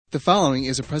The following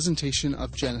is a presentation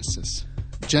of Genesis.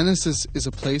 Genesis is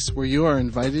a place where you are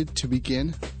invited to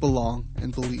begin, belong,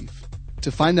 and believe.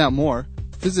 To find out more,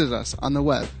 visit us on the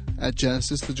web at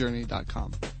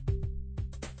genesisthejourney.com.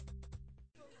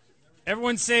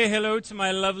 Everyone say hello to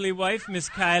my lovely wife, Miss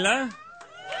Kyla.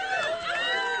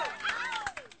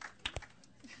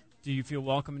 Do you feel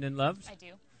welcomed and loved? I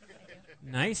do.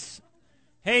 Nice.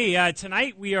 Hey,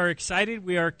 tonight we are excited.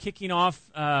 We are kicking off,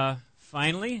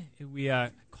 finally. We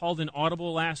called an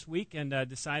audible last week and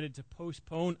decided to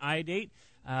postpone iDate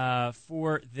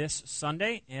for this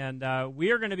Sunday. And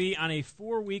we are going to be on a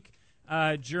 4-week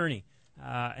journey.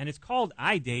 And it's called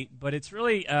iDate, but it's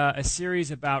really a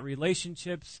series about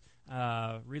relationships,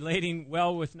 relating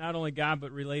well with not only God,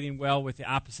 but relating well with the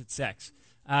opposite sex.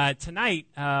 Tonight,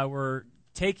 we're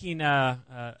taking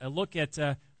a look at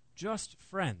just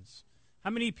friends.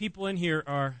 How many people in here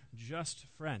are just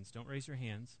friends? Don't raise your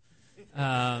hands.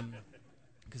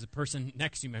 Because the person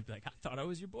next to you might be like, I thought I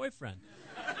was your boyfriend.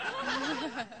 You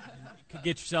could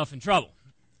get yourself in trouble.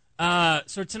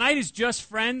 So tonight is just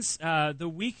friends.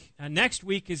 Next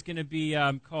week is going to be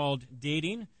called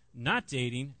Dating, Not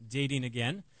Dating, Dating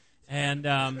Again. And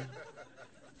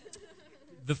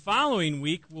the following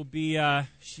week will be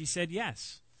She Said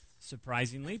Yes.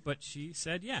 Surprisingly, but she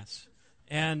said yes.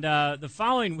 And the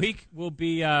following week will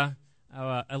be a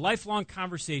lifelong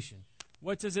conversation.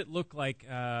 What does it look like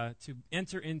to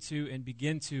enter into and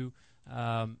begin to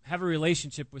have a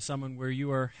relationship with someone where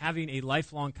you are having a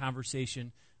lifelong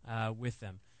conversation with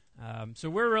them? So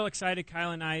we're real excited.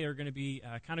 Kyle and I are going to be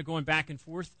kind of going back and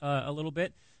forth a little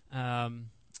bit tonight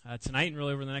and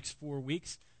really over the next 4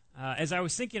 weeks. As I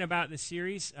was thinking about this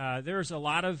series, there's a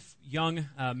lot of young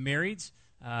marrieds,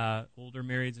 older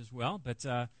marrieds as well, but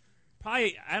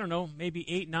probably, I don't know, maybe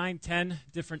 8, 9, 10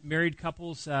 different married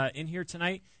couples in here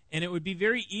tonight. And it would be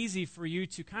very easy for you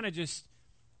to kind of just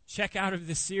check out of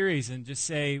this series and just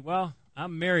say, well,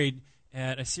 I'm married.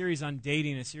 A series on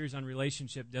dating, a series on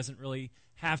relationship doesn't really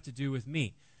have to do with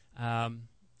me.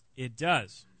 It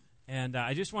does. And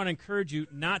I just want to encourage you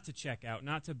not to check out,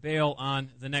 not to bail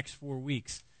on the next 4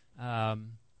 weeks.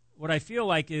 What I feel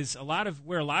like is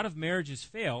where a lot of marriages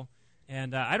fail,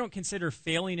 and I don't consider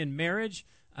failing in marriage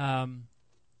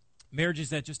marriages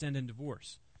that just end in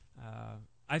divorce.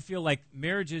 I feel like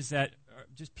marriages that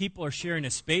just people are sharing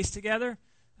a space together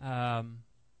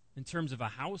in terms of a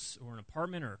house or an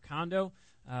apartment or a condo,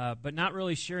 but not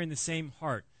really sharing the same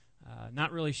heart,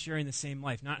 not really sharing the same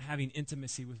life, not having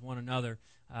intimacy with one another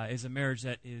is a marriage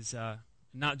that is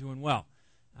not doing well.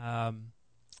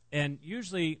 And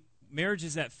usually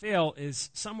marriages that fail is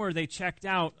somewhere they checked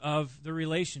out of the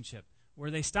relationship, where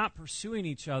they stop pursuing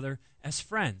each other as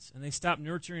friends, and they stop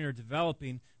nurturing or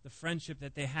developing the friendship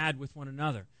that they had with one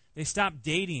another. They stop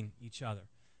dating each other.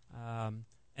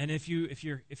 And if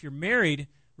you're married,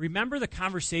 remember the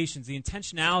conversations, the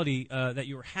intentionality that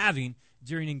you were having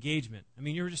during engagement. I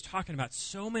mean, you were just talking about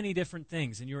so many different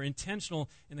things, and you were intentional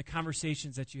in the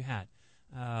conversations that you had,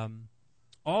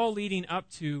 all leading up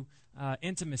to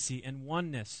intimacy and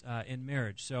oneness in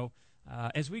marriage. So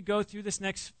as we go through this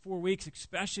next 4 weeks,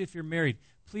 especially if you're married,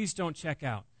 please don't check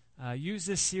out. Use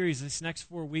this series, this next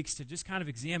 4 weeks, to just kind of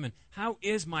examine, how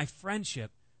is my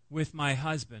friendship with my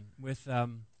husband, with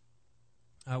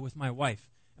my wife?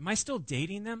 Am I still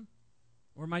dating them,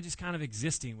 or am I just kind of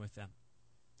existing with them?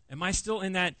 Am I still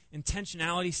in that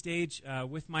intentionality stage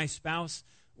with my spouse,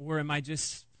 or am I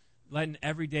just letting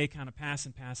every day kind of pass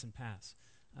and pass and pass?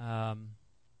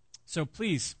 So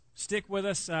please, stick with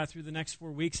us through the next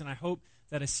 4 weeks, and I hope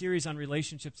that a series on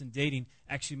relationships and dating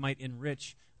actually might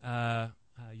enrich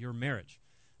your marriage.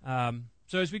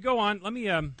 So as we go on, let me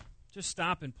just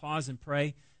stop and pause and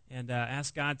pray and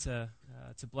ask God to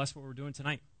bless what we're doing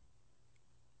tonight.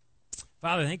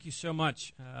 Father, thank you so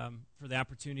much for the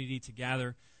opportunity to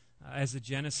gather as the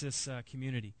Genesis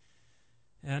community.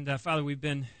 And Father, we've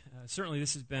been, certainly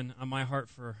this has been on my heart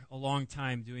for a long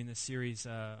time, doing this series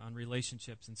on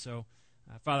relationships. And so,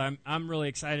 Father, I'm really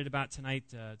excited about tonight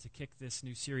to kick this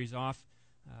new series off.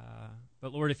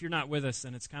 But Lord, if you're not with us,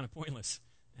 then it's kind of pointless.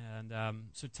 And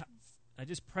I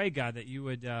just pray, God, that you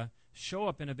would show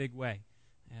up in a big way.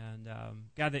 And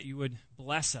God, that you would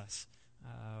bless us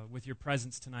with your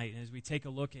presence tonight. And as we take a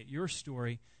look at your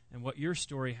story and what your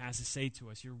story has to say to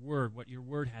us, your word, what your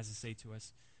word has to say to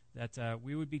us, that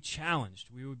we would be challenged,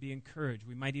 we would be encouraged,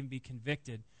 we might even be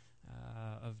convicted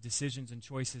of decisions and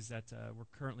choices that we're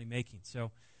currently making.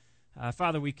 So,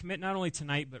 Father, we commit not only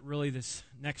tonight, but really this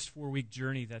next 4-week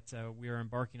journey that we are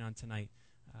embarking on tonight.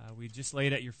 We just lay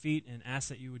it at your feet and ask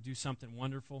that you would do something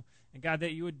wonderful. And God,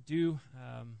 that you would do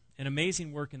an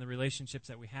amazing work in the relationships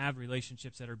that we have,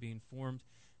 relationships that are being formed,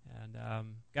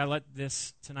 And God, let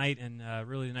this tonight and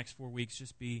really the next 4 weeks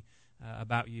just be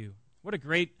about you. What a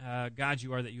great God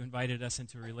you are that you invited us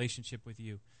into a relationship with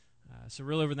you. So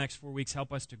really over the next 4 weeks,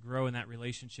 help us to grow in that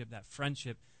relationship, that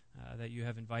friendship that you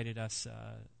have invited us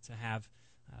to have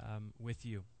with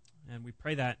you. And we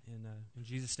pray that in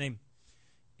Jesus' name.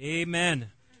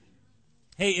 Amen.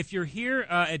 Hey, if you're here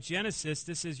at Genesis,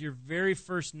 this is your very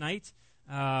first night.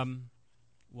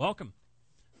 Welcome.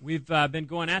 We've been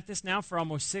going at this now for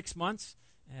almost 6 months.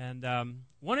 And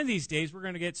one of these days, we're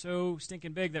going to get so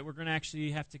stinking big that we're going to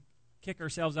actually have to kick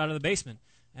ourselves out of the basement.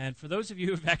 And for those of you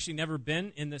who have actually never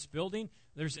been in this building,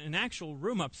 there's an actual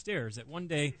room upstairs that one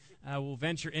day we'll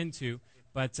venture into.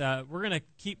 But we're going to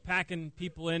keep packing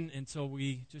people in until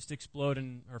we just explode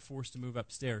and are forced to move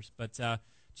upstairs. But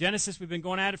Genesis, we've been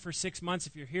going at it for 6 months.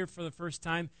 If you're here for the first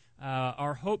time,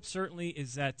 our hope certainly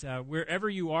is that wherever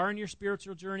you are in your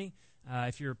spiritual journey,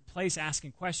 if you're a place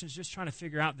asking questions, just trying to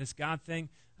figure out this God thing,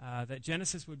 that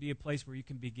Genesis would be a place where you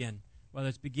can begin. Whether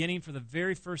it's beginning for the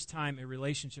very first time a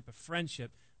relationship, a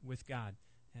friendship with God.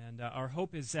 And our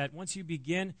hope is that once you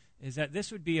begin, is that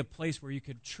this would be a place where you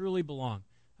could truly belong.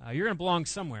 You're going to belong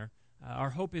somewhere. Our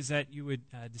hope is that you would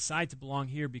decide to belong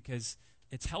here because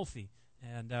it's healthy.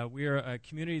 And we're a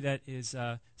community that is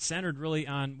centered really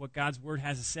on what God's Word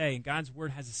has to say. And God's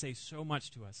Word has to say so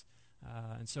much to us.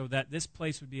 And so that this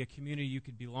place would be a community you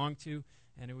could belong to,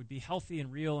 and it would be healthy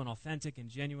and real and authentic and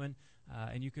genuine,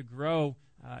 and you could grow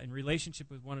in relationship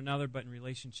with one another, but in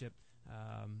relationship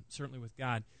certainly with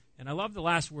God. And I love the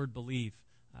last word, believe,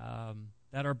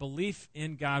 that our belief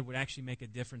in God would actually make a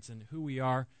difference in who we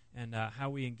are and how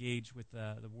we engage with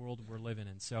the world we're living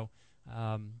in. So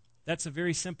that's a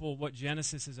very simple what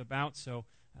Genesis is about. So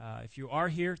if you are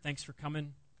here, thanks for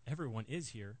coming. Everyone is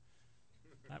here.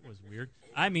 That was weird.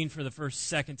 I mean for the first,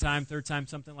 second time, third time,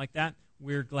 something like that.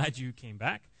 We're glad you came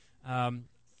back.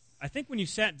 I think when you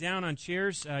sat down on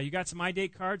chairs, you got some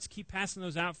iDate cards. Keep passing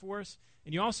those out for us.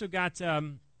 And you also got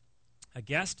a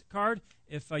guest card.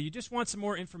 If you just want some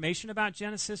more information about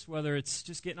Genesis, whether it's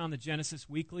just getting on the Genesis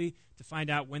Weekly to find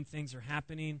out when things are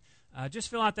happening, just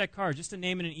fill out that card, just a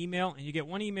name and an email, and you get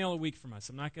 1 email a week from us.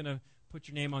 I'm not going to put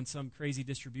your name on some crazy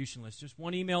distribution list. Just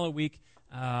 1 email a week.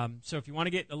 So if you want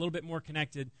to get a little bit more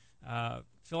connected,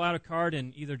 fill out a card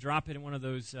and either drop it in one of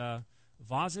those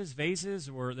vases,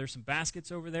 or there's some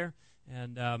baskets over there,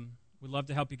 and we'd love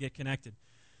to help you get connected.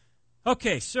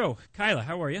 Okay, so Kyla,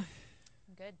 how are you?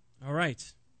 Good. All right.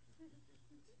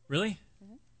 Really?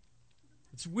 Mm-hmm.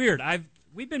 It's weird.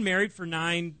 We've been married for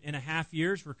 9.5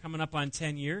 years. We're coming up on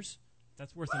 10 years.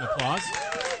 That's worth an applause.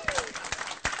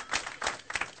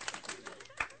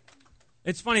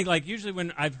 It's funny, like usually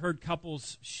when I've heard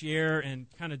couples share and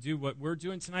kind of do what we're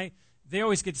doing tonight, they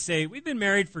always get to say, we've been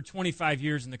married for 25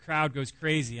 years, and the crowd goes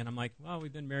crazy. And I'm like, well,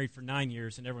 we've been married for 9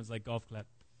 years, and everyone's like, golf clap.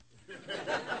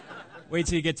 Wait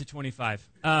till you get to 25.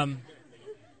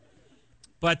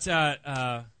 But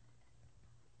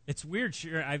it's weird.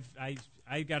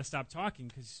 I got to stop talking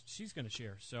because she's going to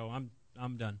share. So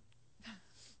I'm done.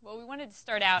 Well, we wanted to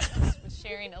start out with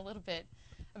sharing a little bit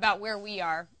about where we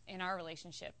are in our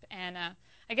relationship. And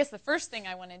I guess the first thing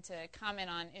I wanted to comment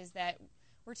on is that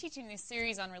we're teaching this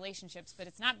series on relationships, but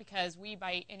it's not because we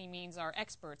by any means are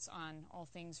experts on all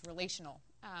things relational.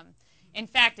 In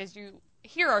fact, as you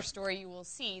hear our story, you will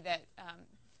see that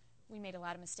we made a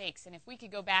lot of mistakes. And if we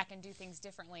could go back and do things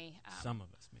differently, some of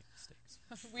us made mistakes.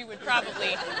 We would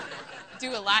probably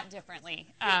do a lot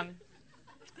differently. I'm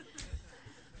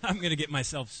going to get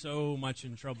myself so much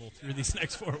in trouble through these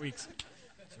next 4 weeks.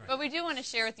 Right. But we do want to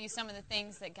share with you some of the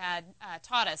things that God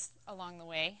taught us along the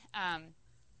way.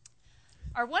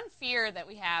 Our one fear that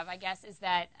we have, I guess, is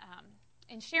that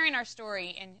in sharing our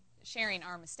story and sharing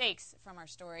our mistakes from our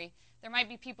story, there might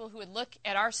be people who would look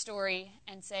at our story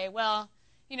and say, well,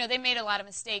 you know, they made a lot of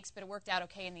mistakes, but it worked out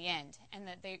okay in the end, and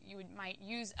that might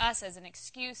use us as an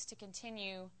excuse to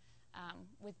continue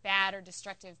with bad or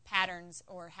destructive patterns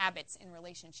or habits in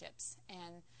relationships.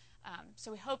 And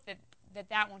so we hope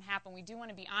that won't happen. We do want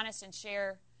to be honest and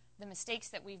share the mistakes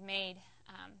that we've made,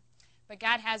 but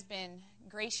God has been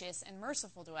gracious and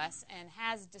merciful to us and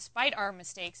has, despite our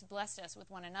mistakes, blessed us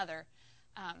with one another.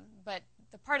 But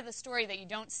the part of the story that you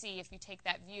don't see if you take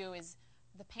that view is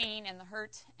the pain and the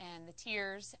hurt and the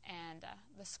tears and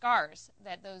the scars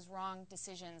that those wrong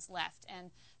decisions left.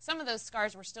 And some of those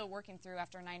scars we're still working through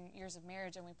after 9 years of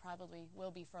marriage, and we probably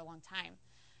will be for a long time.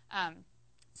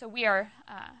 So we are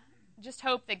just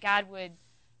hope that God would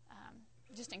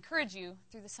just encourage you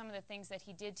through some of the things that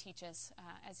he did teach us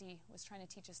as he was trying to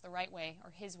teach us the right way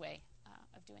or his way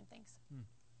of doing things.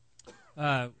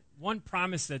 One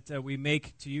promise that we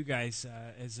make to you guys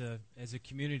as a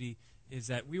community is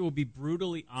that we will be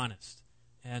brutally honest.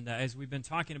 And as we've been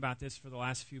talking about this for the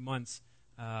last few months,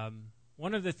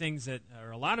 one of the things that,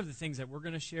 or a lot of the things that we're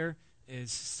going to share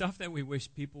is stuff that we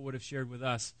wish people would have shared with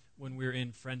us when we were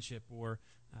in friendship or,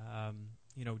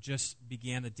 just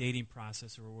began the dating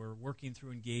process, or we're working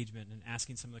through engagement and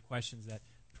asking some of the questions that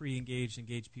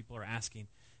engaged people are asking.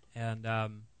 And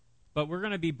but we're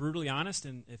going to be brutally honest,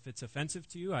 and if it's offensive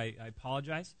to you, I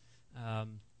apologize.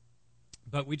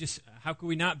 But how could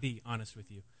we not be honest with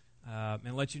you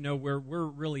and let you know where we're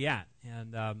really at?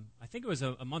 And I think it was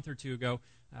a month or two ago,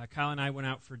 Kyle and I went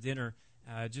out for dinner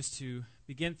just to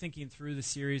begin thinking through the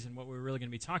series and what we're really going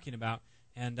to be talking about.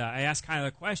 And I asked Kyle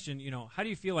a question, how do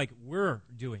you feel like we're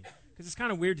doing? Because it's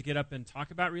kind of weird to get up and talk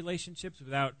about relationships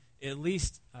without at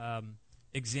least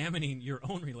examining your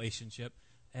own relationship.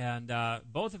 And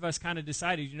both of us kind of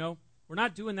decided, we're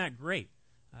not doing that great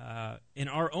in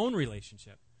our own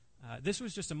relationship. This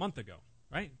was just a month ago,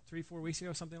 right? 3-4 weeks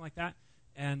ago, something like that.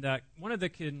 And one of the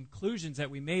conclusions that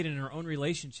we made in our own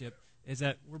relationship is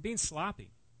that we're being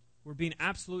sloppy. We're being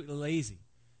absolutely lazy.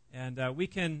 And we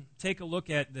can take a look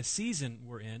at the season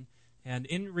we're in. And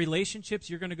in relationships,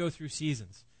 you're going to go through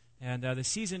seasons. And the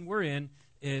season we're in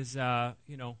is,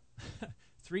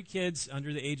 3 kids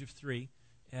under the age of 3.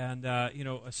 And, a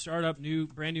startup,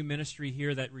 brand new ministry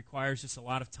here that requires just a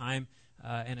lot of time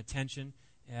and attention.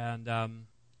 And,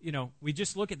 we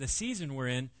just look at the season we're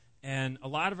in, and a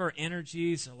lot of our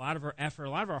energies, a lot of our effort, a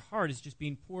lot of our heart is just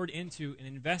being poured into and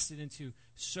invested into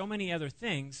so many other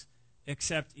things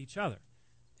except each other.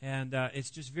 And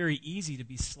it's just very easy to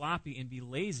be sloppy and be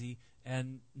lazy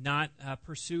and not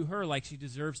pursue her like she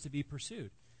deserves to be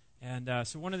pursued. And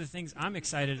so one of the things I'm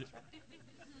excited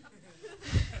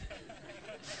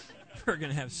we're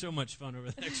going to have so much fun over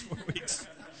the next 4 weeks.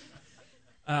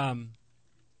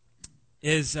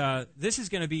 This is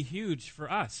going to be huge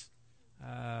for us.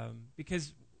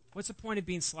 Because what's the point of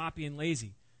being sloppy and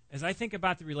lazy? As I think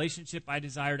about the relationship I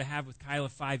desire to have with Kyla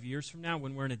 5 years from now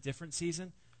when we're in a different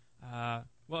season,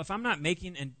 if I'm not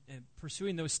making and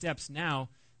pursuing those steps now,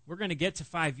 we're going to get to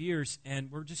 5 years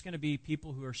and we're just going to be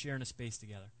people who are sharing a space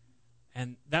together.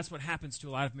 And that's what happens to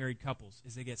a lot of married couples,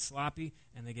 is they get sloppy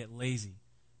and they get lazy.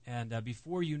 And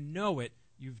before you know it,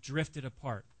 you've drifted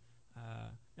apart.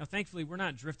 Now, thankfully, we're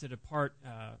not drifted apart.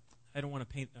 I don't want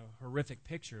to paint a horrific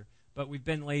picture, but we've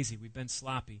been lazy. We've been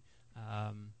sloppy.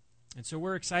 And so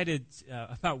we're excited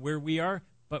about where we are,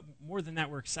 but more than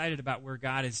that, we're excited about where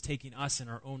God is taking us in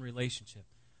our own relationship.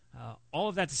 All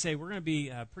of that to say, we're going to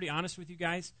be pretty honest with you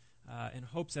guys in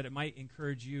hopes that it might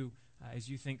encourage you as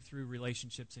you think through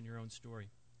relationships in your own story.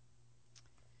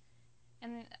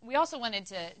 And we also wanted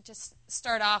to just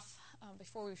start off,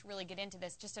 before we really get into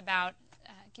this, just about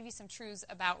give you some truths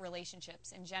about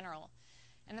relationships in general.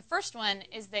 And the first one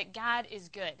is that God is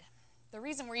good. The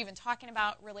reason we're even talking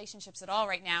about relationships at all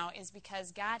right now is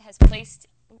because God has placed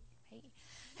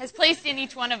in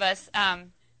each one of us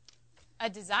a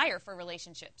desire for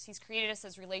relationships. He's created us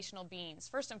as relational beings.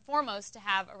 First and foremost, to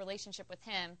have a relationship with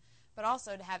Him, but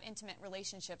also to have intimate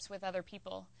relationships with other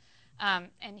people.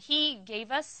 And He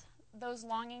gave us those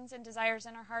longings and desires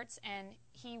in our hearts, and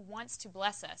He wants to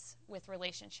bless us with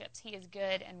relationships. He is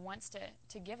good and wants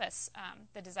to give us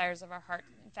the desires of our heart.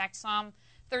 In fact, Psalm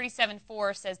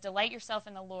 37:4 says, "Delight yourself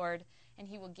in the Lord, and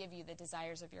He will give you the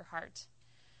desires of your heart."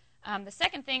 The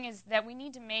second thing is that we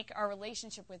need to make our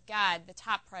relationship with God the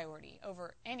top priority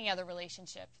over any other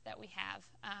relationship that we have.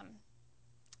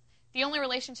 The only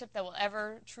relationship that will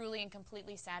ever truly and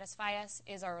completely satisfy us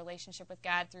is our relationship with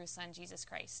God through His Son, Jesus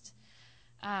Christ.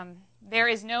 There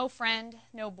is no friend,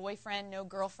 no boyfriend, no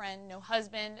girlfriend, no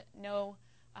husband, no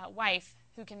wife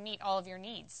who can meet all of your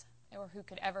needs or who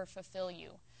could ever fulfill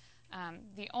you.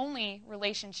 The only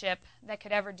relationship that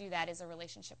could ever do that is a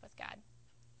relationship with God.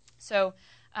 So,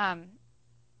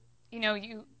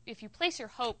 if you place your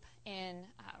hope in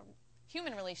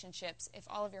human relationships, if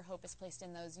all of your hope is placed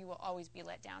in those, you will always be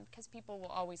let down because people will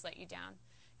always let you down.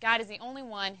 God is the only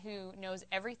one who knows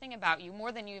everything about you,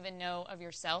 more than you even know of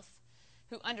yourself,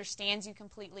 who understands you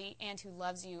completely, and who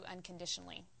loves you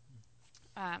unconditionally.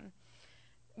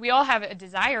 We all have a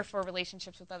desire for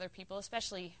relationships with other people,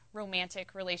 especially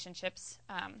romantic relationships,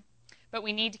 but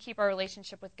we need to keep our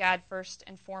relationship with God first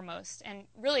and foremost. And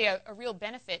really a real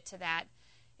benefit to that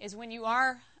is when you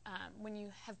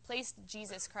have placed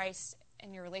Jesus Christ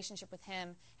and your relationship with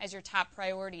Him as your top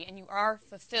priority, and you are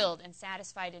fulfilled and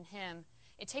satisfied in Him,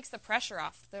 it takes the pressure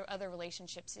off the other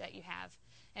relationships that you have.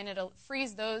 And it'll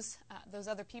freeze those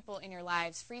other people in your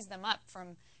lives, freeze them up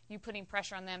from you putting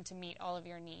pressure on them to meet all of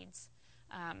your needs.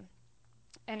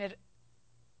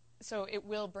 So it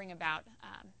will bring about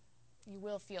you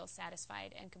will feel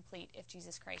satisfied and complete if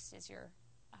Jesus Christ is your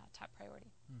top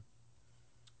priority.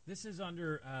 This is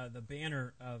under the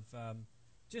banner of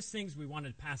just things we wanted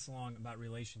to pass along about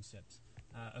relationships.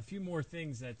 A few more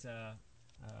things that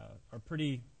are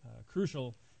pretty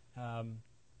crucial.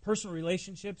 Personal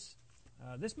relationships.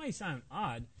 This might sound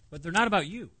odd, but they're not about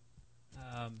you.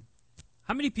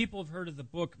 How many people have heard of the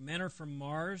book Men Are From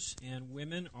Mars and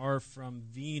Women Are From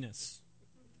Venus?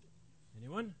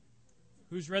 Anyone?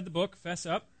 Who's read the book? Fess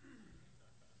up.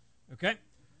 Okay.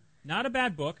 Not a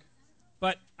bad book,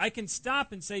 but I can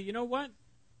stop and say, you know what?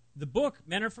 The book,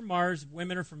 Men Are From Mars,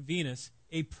 Women Are From Venus,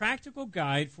 a practical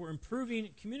guide for improving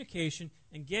communication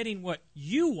and getting what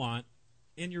you want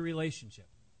in your relationship.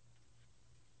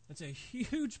 That's a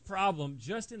huge problem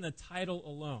just in the title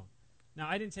alone. Now,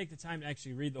 I didn't take the time to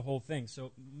actually read the whole thing,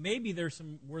 so maybe there's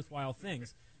some worthwhile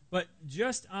things. But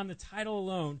just on the title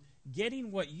alone,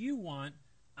 getting what you want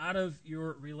out of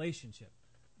your relationship.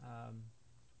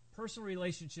 Personal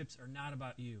relationships are not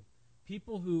about you.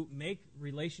 People who make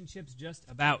relationships just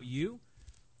about you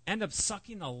end up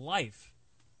sucking the life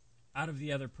out of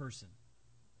the other person.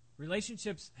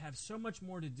 Relationships have so much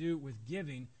more to do with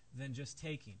giving than just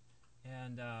taking.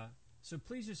 And so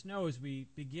please just know as we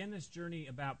begin this journey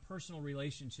about personal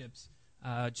relationships,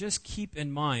 just keep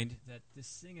in mind that this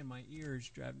thing in my ear is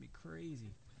driving me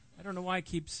crazy. I don't know why it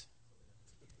keeps...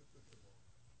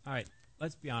 All right,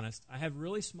 let's be honest. I have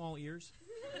really small ears.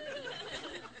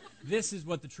 This is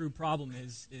what the true problem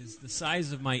is the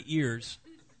size of my ears.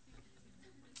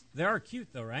 They are cute,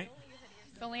 though, right?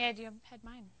 If only I had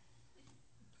mine.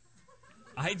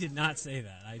 I did not say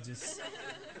that. I just...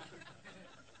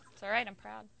 It's all right, I'm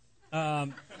proud.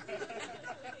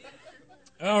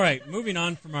 All right, moving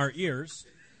on from our ears.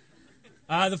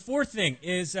 The fourth thing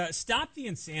is stop the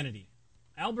insanity.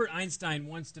 Albert Einstein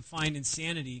once defined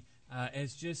insanity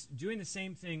as just doing the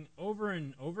same thing over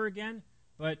and over again,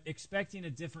 but expecting a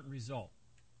different result.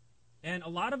 And a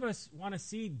lot of us want to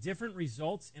see different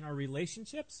results in our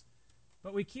relationships,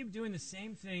 but we keep doing the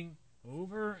same thing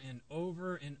over and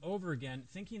over and over again,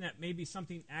 thinking that maybe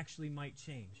something actually might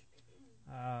change.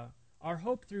 Our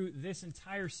hope through this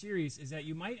entire series is that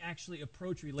you might actually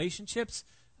approach relationships,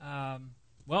 a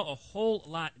whole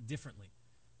lot differently.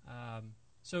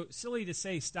 So silly to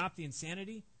say stop the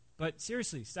insanity, but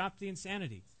seriously, stop the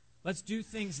insanity. Let's do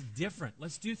things different.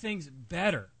 Let's do things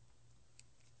better.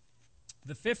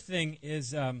 The fifth thing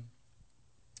is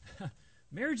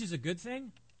marriage is a good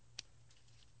thing.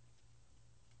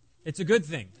 It's a good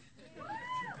thing.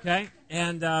 Okay?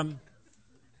 And,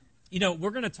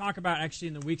 we're going to talk about actually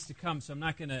in the weeks to come, so I'm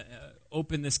not going to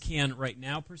open this can right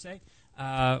now per se.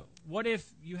 What if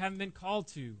you haven't been called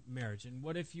to marriage, and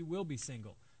what if you will be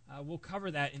single? We'll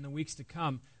cover that in the weeks to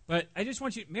come. But I just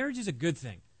want marriage is a good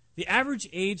thing. The average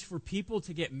age for people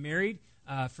to get married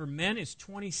for men is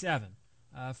 27.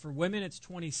 For women, it's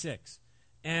 26.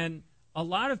 And a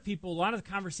lot of the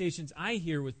conversations I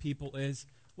hear with people is,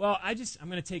 well, I'm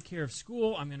going to take care of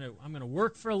school. I'm going to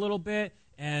work for a little bit,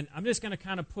 and I'm just going to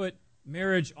kind of put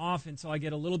marriage off until I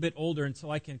get a little bit older,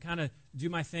 until I can kind of do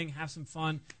my thing, have some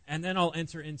fun, and then I'll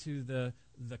enter into the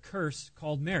curse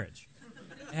called marriage.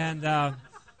 And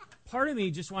part of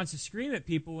me just wants to scream at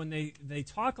people when they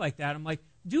talk like that. I'm like,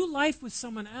 do life with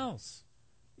someone else.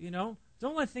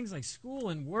 Don't let things like school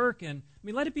and work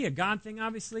let it be a God thing,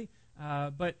 obviously.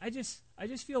 But I just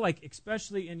feel like,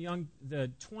 especially in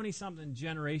the 20-something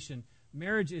generation,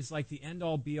 marriage is like the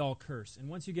end-all, be-all curse. And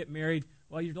once you get married,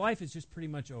 well, your life is just pretty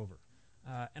much over.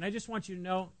 And I just want you to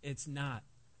know it's not.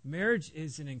 Marriage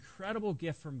is an incredible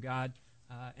gift from God,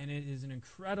 and it is an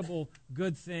incredible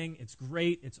good thing. It's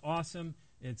great. It's awesome.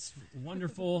 It's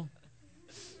wonderful.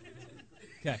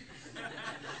 Okay.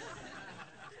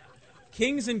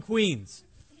 Kings and queens.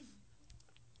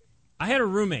 I had a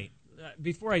roommate.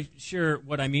 Before I share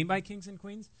what I mean by kings and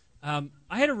queens, I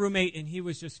had a roommate, and he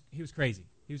was crazy.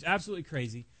 He was absolutely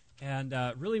crazy and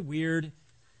really weird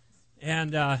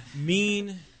and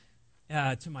mean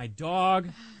to my dog.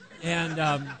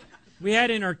 And we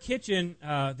had in our kitchen,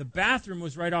 the bathroom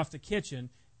was right off the kitchen,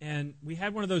 and we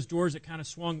had one of those doors that kind of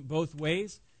swung both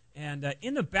ways. And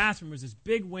in the bathroom was this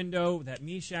big window that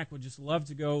Meshach would just love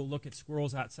to go look at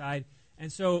squirrels outside.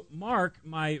 And so Mark,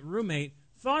 my roommate,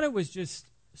 thought it was just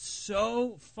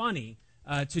so funny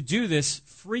to do this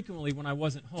frequently when I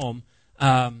wasn't home.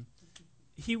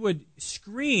 He would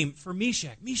scream for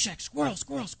Meshach, "Meshach, squirrel,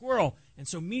 squirrel, squirrel." And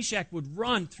so Meshach would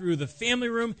run through the family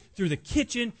room, through the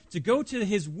kitchen, to go to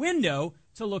his window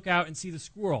to look out and see the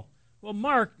squirrel. Well,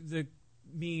 Mark, the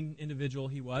mean individual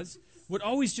he was, would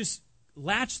always just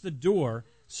latch the door,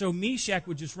 so Meshach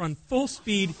would just run full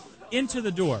speed into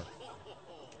the door.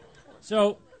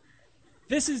 So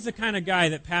This is the kind of guy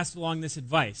that passed along this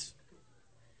advice.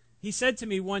 He said to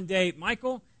me one day,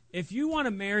 Michael, if you want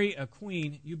to marry a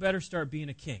queen, you better start being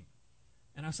a king.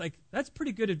 And I was like, that's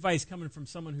pretty good advice coming from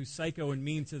someone who's psycho and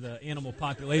mean to the animal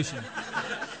population.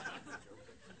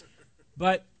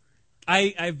 But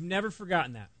I've never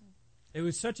forgotten that. It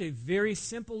was such a very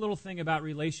simple little thing about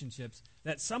relationships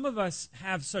that some of us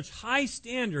have such high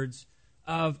standards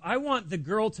of, I want the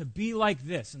girl to be like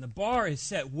this, and the bar is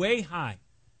set way high,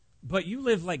 but you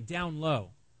live like down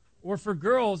low. Or for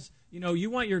girls,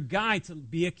 you want your guy to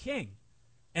be a king,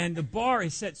 and the bar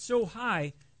is set so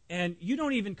high, and you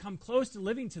don't even come close to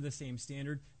living to the same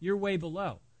standard. You're way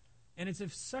below. And it's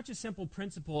such a simple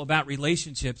principle about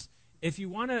relationships. If you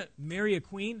want to marry a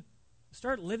queen,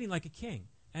 start living like a king,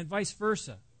 and vice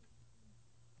versa.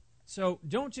 So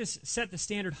don't just set the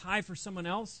standard high for someone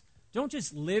else. Don't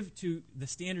just live to the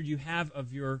standard you have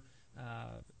of your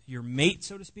mate,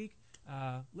 so to speak.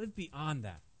 Live beyond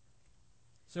that.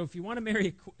 So if you want to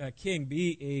marry a king,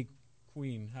 be a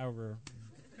queen. However,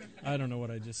 I don't know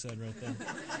what I just said right there.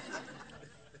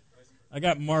 I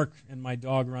got Mark and my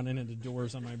dog running into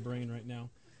doors on my brain right now.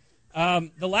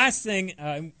 The last thing,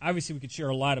 obviously we could share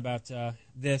a lot about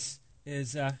this,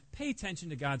 is pay attention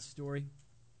to God's story.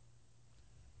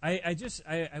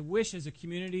 I wish as a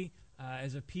community,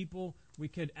 as a people, we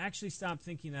could actually stop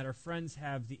thinking that our friends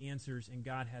have the answers and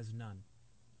God has none.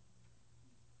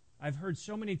 I've heard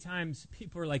so many times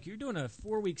people are like, you're doing a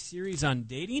 4-week series on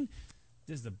dating?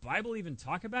 Does the Bible even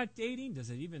talk about dating? Does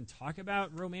it even talk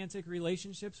about romantic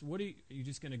relationships? Are you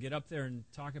just going to get up there and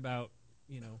talk about,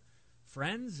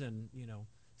 friends and,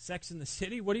 Sex in the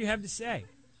City? What do you have to say?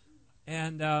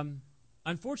 And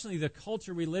unfortunately, the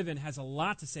culture we live in has a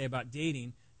lot to say about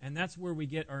dating, and that's where we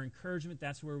get our encouragement.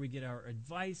 That's where we get our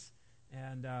advice.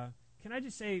 And can I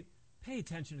just say, pay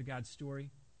attention to God's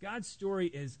story. God's story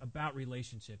is about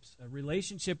relationships, a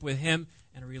relationship with Him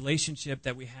and a relationship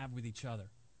that we have with each other.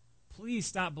 Please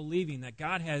stop believing that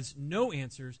God has no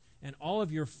answers and all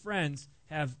of your friends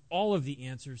have all of the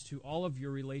answers to all of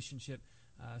your relationship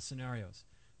scenarios.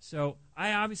 So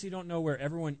I obviously don't know where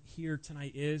everyone here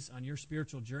tonight is on your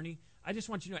spiritual journey. I just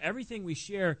want you to know everything we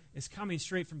share is coming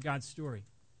straight from God's story.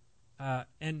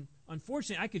 And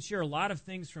unfortunately, I could share a lot of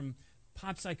things from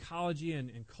pop psychology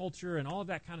and culture and all of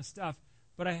that kind of stuff,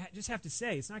 but I just have to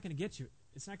say it's not going to get you.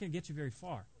 It's not going to get you very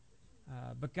far.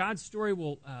 But God's story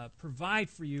will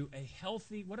provide for you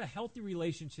what a healthy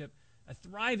relationship, a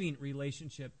thriving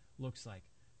relationship looks like.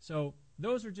 So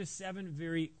those are just 7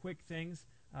 very quick things,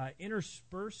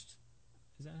 interspersed.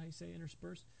 Is that how you say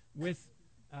interspersed? With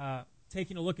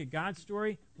taking a look at God's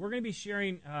story, we're going to be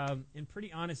sharing in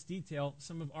pretty honest detail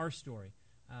some of our story.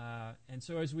 And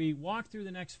so as we walk through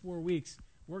the next 4 weeks,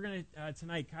 we're going to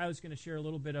tonight, Kyle's going to share a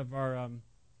little bit of our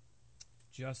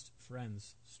Just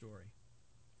Friends story.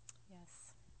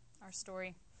 Yes, our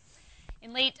story.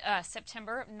 In late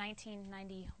September of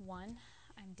 1991,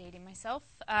 I'm dating myself.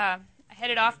 I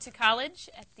headed off to college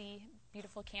at the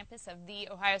beautiful campus of The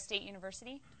Ohio State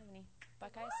University. Do you have any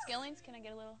Buckeyes? Skillings? Can I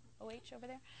get a little OH over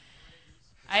there?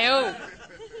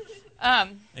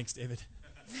 Thanks, David.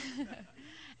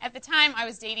 At the time, I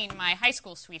was dating my high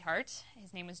school sweetheart.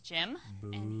 His name was Jim.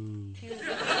 Boo. And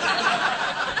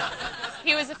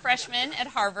he was a freshman at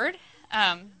Harvard.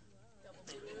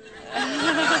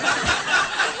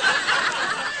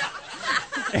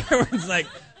 Everyone's like,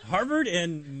 Harvard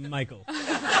and Michael. He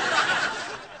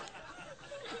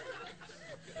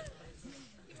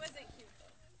wasn't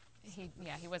cute.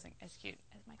 He wasn't as cute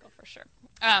as Michael, for sure.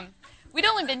 We'd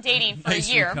only been dating for a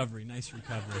year. Nice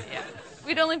recovery. Yeah.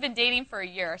 We'd only been dating for a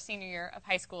year, our senior year of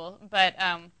high school, but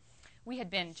we had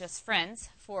been just friends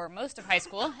for most of high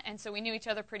school, and so we knew each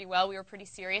other pretty well. We were pretty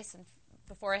serious, and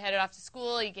before I headed off to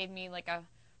school, he gave me like a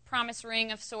promise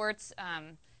ring of sorts,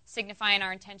 signifying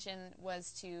our intention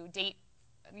was to date,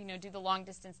 do the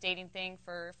long-distance dating thing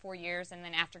for 4 years, and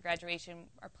then after graduation,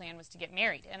 our plan was to get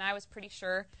married. And I was pretty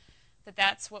sure that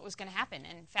that's what was going to happen.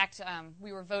 And in fact,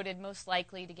 we were voted most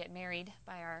likely to get married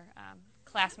by our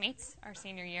classmates our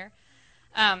senior year.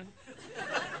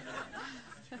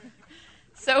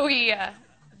 So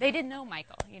they didn't know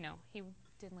Michael. He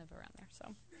didn't live around there.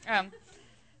 So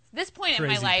this point in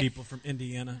my life, crazy people from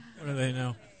Indiana. What do they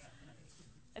know?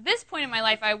 At this point in my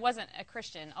life, I wasn't a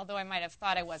Christian, although I might have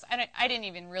thought I was. I didn't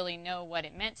even really know what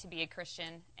it meant to be a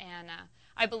Christian, and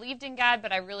I believed in God,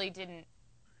 but I really didn't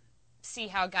see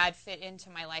how God fit into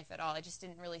my life at all. I just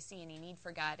didn't really see any need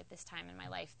for God at this time in my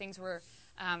life. Things were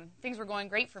going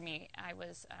great for me. I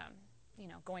was,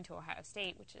 going to Ohio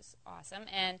State, which is awesome,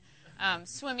 and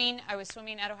swimming. I was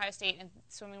swimming at Ohio State, and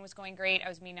swimming was going great. I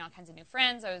was meeting all kinds of new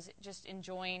friends. I was just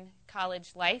enjoying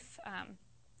college life.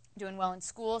 doing well in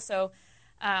school. So,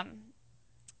 so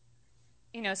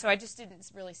I just didn't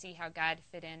really see how God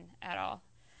fit in at all.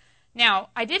 Now,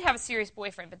 I did have a serious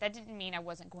boyfriend, but that didn't mean I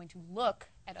wasn't going to look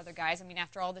at other guys. I mean,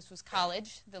 after all, this was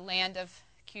college, the land of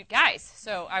cute guys.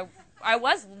 So I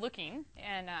was looking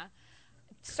and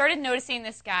started noticing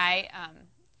this guy,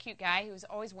 cute guy, who was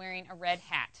always wearing a red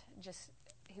hat.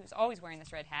 He was always wearing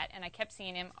this red hat, and I kept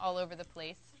seeing him all over the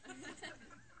place.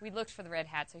 We looked for the red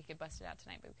hat so he could bust it out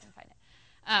tonight, but we couldn't find it.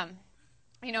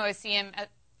 I see him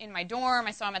in my dorm.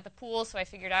 I saw him at the pool, so I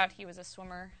figured out he was a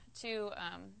swimmer too.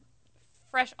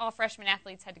 All freshman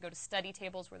athletes had to go to study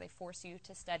tables where they force you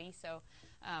to study. So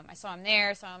I saw him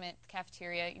there, saw him at the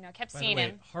cafeteria. I kept seeing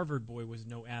him. Harvard boy was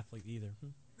no athlete either.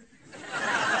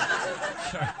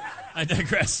 Sorry, I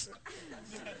digress.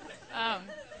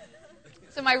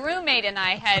 So my roommate and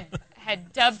I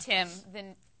had dubbed him,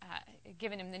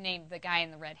 given him the name the guy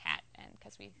in the red hat, and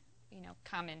because we,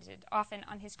 commented often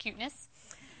on his cuteness.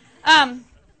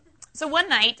 So one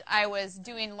night I was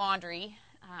doing laundry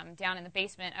down in the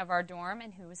basement of our dorm,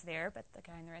 and who was there but the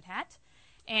guy in the red hat?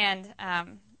 And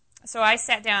so I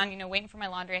sat down, waiting for my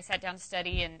laundry. I sat down to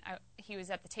study, and he was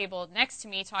at the table next to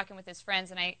me talking with his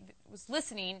friends, and I was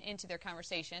listening into their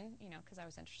conversation, because I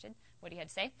was interested what he had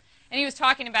to say. And he was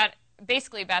talking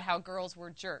basically about how girls were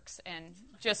jerks, and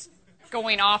just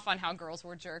going off on how girls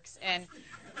were jerks. And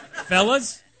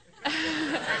fellas?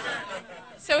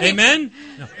 Amen?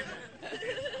 No.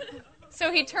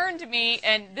 So he turned to me,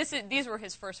 and these were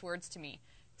his first words to me.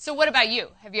 So what about you?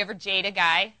 Have you ever jade a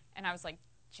guy? And I was like,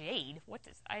 jade?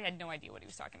 I had no idea what he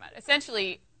was talking about.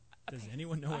 Essentially... Does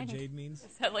anyone know what jade means?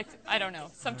 I don't know.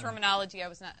 Some terminology I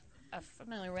was not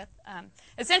familiar with.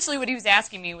 Essentially what he was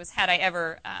asking me was, had I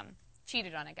ever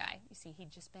cheated on a guy? You see,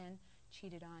 he'd just been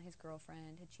cheated on. His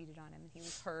girlfriend had cheated on him, and he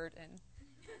was hurt, and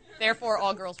therefore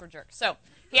all girls were jerks. So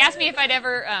he asked me if I'd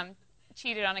ever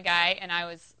cheated on a guy, and I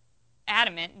was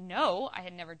adamant, no, I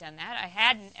had never done that. I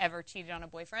hadn't ever cheated on a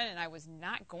boyfriend, and I was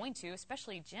not going to,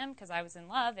 especially Jim, because I was in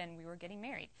love and we were getting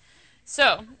married.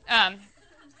 So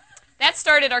that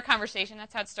started our conversation.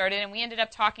 That's how it started, and we ended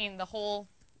up talking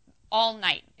all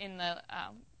night. In the,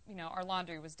 our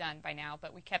laundry was done by now,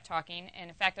 but we kept talking, and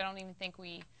in fact, I don't even think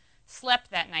we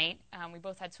slept that night. We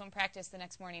both had swim practice the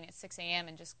next morning at 6 a.m.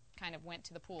 and just kind of went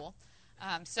to the pool.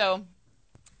 So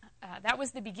that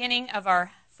was the beginning of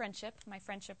our friendship, my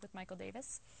friendship with Michael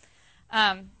Davis.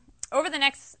 Over the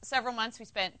next several months, we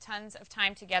spent tons of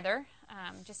time together,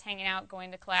 just hanging out,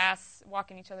 going to class,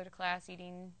 walking each other to class,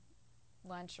 eating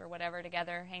lunch or whatever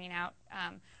together, hanging out.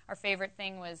 Our favorite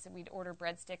thing was we'd order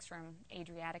breadsticks from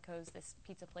Adriatico's, this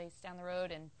pizza place down the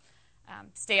road, and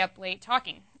stay up late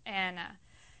talking. And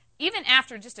even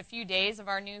after just a few days of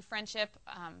our new friendship,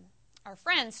 our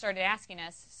friends started asking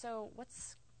us, so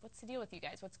what's the deal with you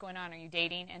guys? What's going on? Are you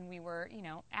dating? And we were,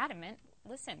 adamant.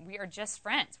 Listen, we are just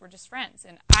friends. We're just friends.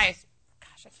 And I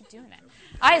keep doing that.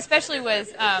 I especially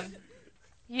was,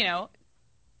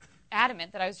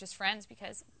 adamant that I was just friends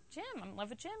because Jim, I'm in love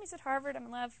with Jim. He's at Harvard. I'm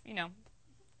in love.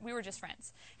 We were just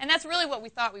friends. And that's really what we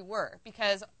thought we were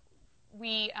because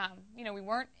we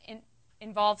weren't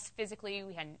involved physically.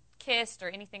 We hadn't kissed or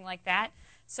anything like that.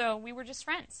 So we were just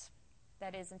friends.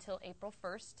 That is until April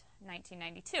 1st,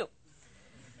 1992.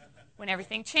 When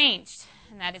everything changed,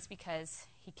 and that is because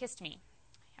he kissed me.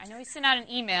 I know he sent out an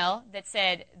email that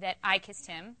said that I kissed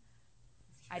him.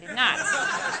 I did not.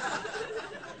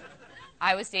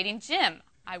 I was dating Jim.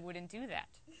 I wouldn't do that.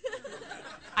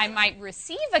 I might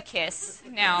receive a kiss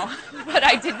now, but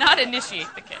I did not initiate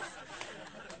the kiss.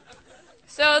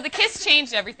 So the kiss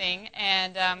changed everything,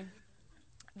 and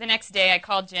the next day I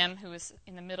called Jim, who was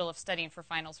in the middle of studying for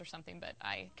finals or something, but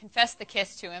I confessed the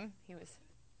kiss to him.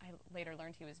 I later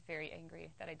learned he was very angry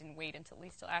that I didn't wait at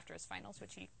least till after his finals,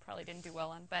 which he probably didn't do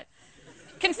well on. But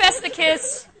confessed the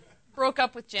kiss, broke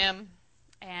up with Jim,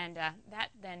 and that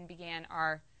then began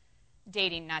our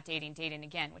dating, not dating, dating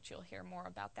again, which you'll hear more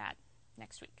about that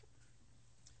next week.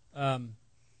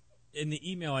 In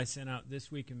the email I sent out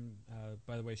this week, and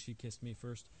by the way, she kissed me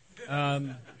first.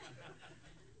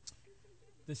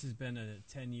 This has been a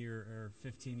 10-year or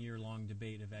 15-year-long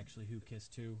debate of actually who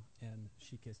kissed who, and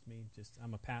she kissed me.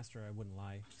 I'm a pastor, I wouldn't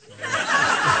lie. So.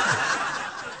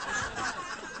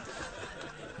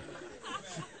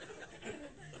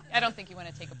 I don't think you want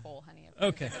to take a poll, honey.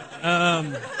 Okay.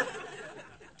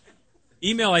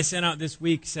 Email I sent out this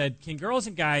week said, can girls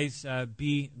and guys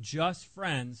be just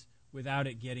friends without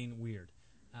it getting weird?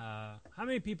 How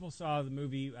many people saw the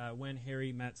movie When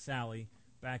Harry Met Sally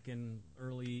back in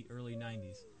early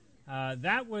 90s?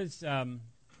 That was kind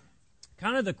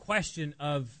kind of the question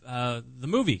of the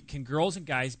movie. Can girls and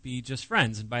guys be just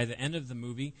friends? And by the end of the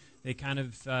movie, they kind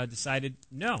of decided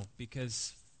no,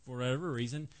 because for whatever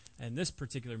reason, in this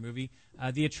particular movie,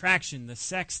 the attraction, the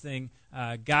sex thing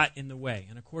got in the way.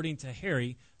 And according to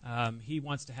Harry, he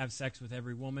wants to have sex with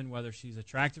every woman, whether she's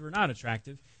attractive or not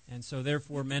attractive. And so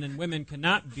therefore, men and women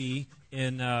cannot be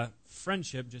in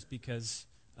friendship just because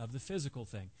of the physical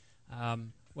thing.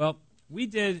 Well, we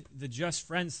did the Just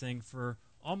Friends thing for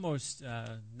almost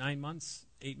 9 months,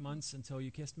 8 months until you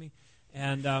kissed me.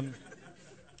 And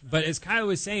but as Kyle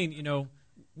was saying,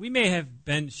 we may have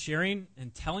been sharing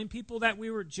and telling people that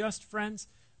we were just friends,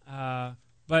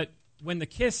 but when the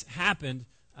kiss happened,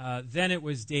 then it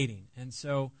was dating. And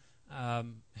so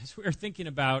as we were thinking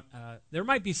about, there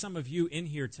might be some of you in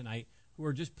here tonight who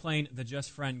are just playing the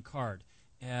just friend card.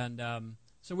 And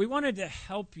so we wanted to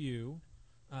help you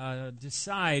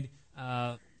decide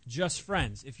just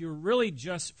friends. If you're really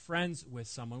just friends with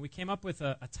someone, we came up with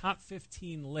a top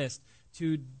 15 list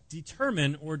to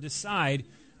determine or decide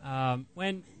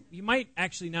when you might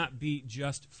actually not be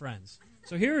just friends.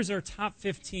 So here is our top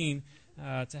 15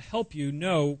 to help you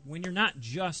know when you're not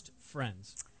just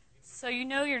friends. So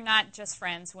you're not just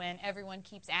friends when everyone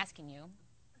keeps asking you,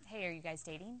 hey, are you guys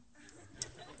dating?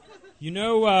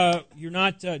 You're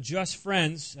not just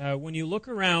friends when you look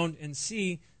around and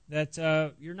see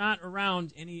that you're not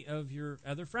around any of your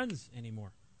other friends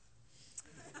anymore.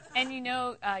 And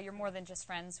you're more than just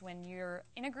friends when you're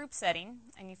in a group setting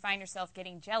and you find yourself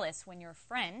getting jealous when your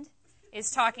friend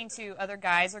is talking to other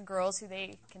guys or girls who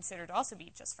they consider to also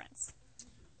be just friends.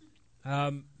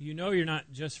 You're not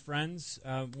just friends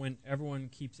when everyone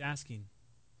keeps asking,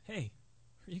 hey,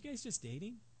 are you guys just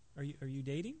dating? Are you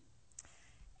dating?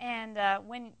 And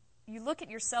when you look at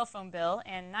your cell phone bill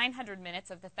and 900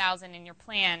 minutes of the 1,000 in your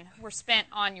plan were spent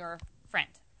on your friend.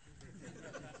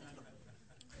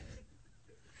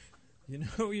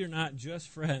 You're not just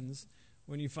friends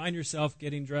when you find yourself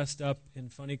getting dressed up in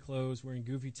funny clothes, wearing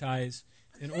goofy ties,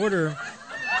 in order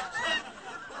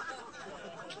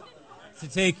to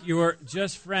take your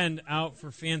just friend out for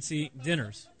fancy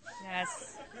dinners.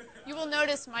 Yes. You will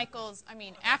notice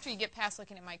after you get past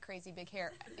looking at my crazy big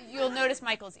hair, you'll notice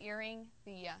Michael's earring.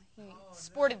 He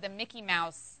sported the Mickey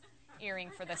Mouse earring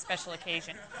for the special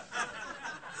occasion.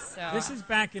 So this is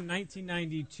back in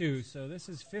 1992, so this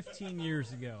is 15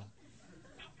 years ago.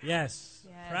 Yes.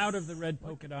 Proud of the red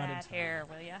polka dotted tie. Hair,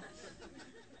 will ya?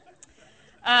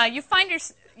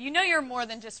 You're more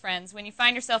than just friends when you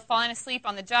find yourself falling asleep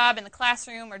on the job, in the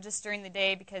classroom, or just during the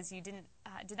day because you did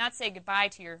not say goodbye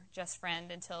to your just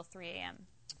friend until 3 a.m.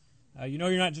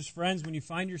 You're not just friends when you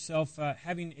find yourself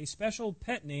having a special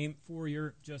pet name for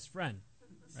your just friend.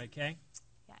 Right, Kay?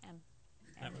 Yeah, M.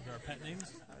 That was our pet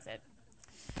names? That was it.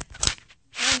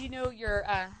 And you're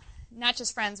not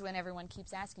just friends when everyone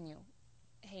keeps asking you,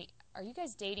 hey, are you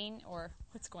guys dating or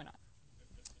what's going on?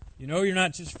 You're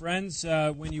not just friends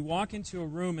when you walk into a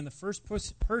room and the first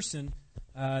person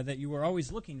that you are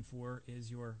always looking for is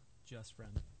your just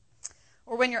friend.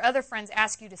 Or when your other friends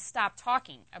ask you to stop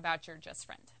talking about your just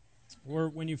friend. Or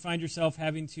when you find yourself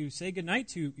having to say goodnight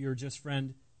to your just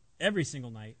friend every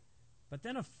single night, but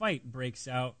then a fight breaks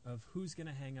out of who's going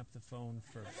to hang up the phone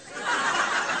first.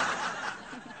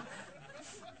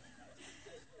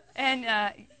 And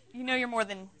you're more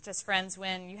than just friends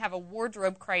when you have a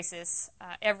wardrobe crisis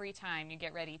every time you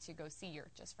get ready to go see your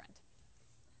just friend.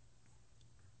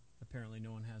 Apparently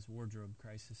no one has wardrobe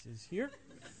crises here.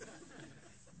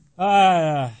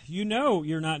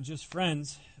 You're not just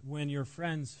friends when your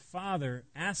friend's father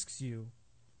asks you,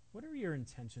 what are your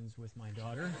intentions with my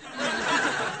daughter?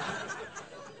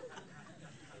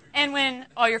 And when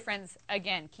all your friends,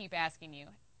 again, keep asking you,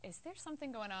 is there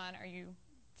something going on? Are you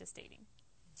just dating?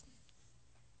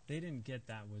 They didn't get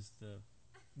that was the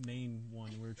main one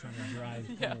we were trying to drive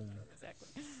home.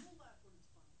 Exactly.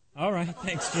 All right,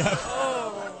 thanks, Jeff.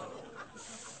 Oh.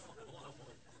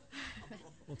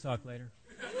 We'll talk later.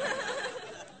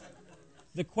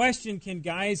 The question, can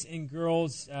guys and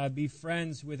girls be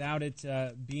friends without it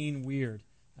being weird?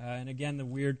 And again, the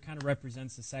weird kind of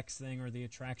represents the sex thing or the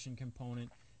attraction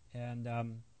component. And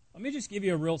let me just give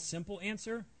you a real simple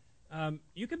answer.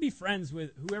 You can be friends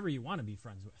with whoever you want to be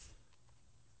friends with.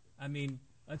 I mean,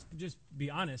 let's just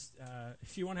be honest.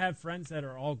 If you want to have friends that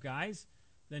are all guys,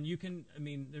 then you can,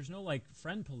 there's no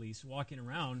friend police walking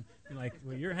around and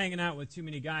well, you're hanging out with too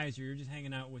many guys or you're just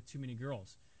hanging out with too many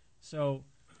girls. So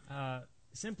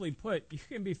simply put, you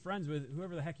can be friends with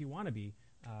whoever the heck you want to be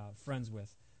friends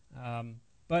with.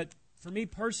 But for me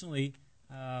personally,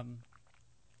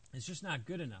 it's just not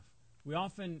good enough. We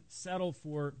often settle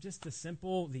for just the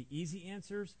simple, the easy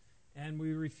answers. and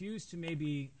we refuse to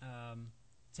maybe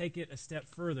take it a step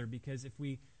further, because if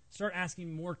we start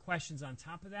asking more questions on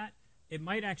top of that, it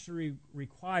might actually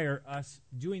require us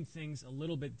doing things a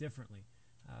little bit differently,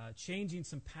 changing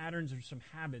some patterns or some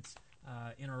habits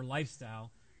in our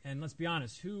lifestyle. And let's be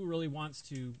honest, who really wants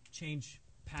to change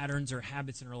patterns or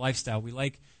habits in our lifestyle? We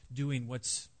like doing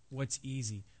what's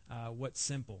easy, what's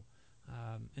simple.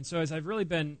 And so as I've really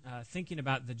been thinking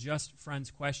about the just friends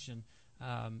question,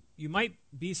 you might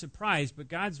be surprised, but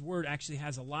God's Word actually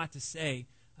has a lot to say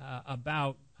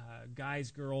about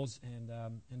guys, girls,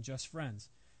 and just friends.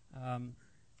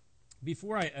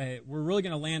 Before we're really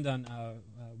going to land on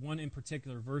one in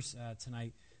particular verse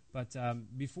tonight, but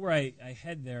before I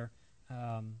head there,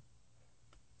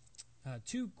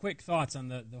 two quick thoughts on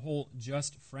the whole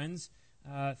just friends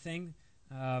thing.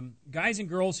 Guys and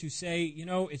girls who say,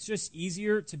 it's just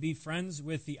easier to be friends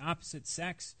with the opposite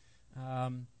sex.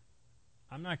 I'm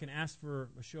not going to ask for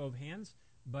a show of hands,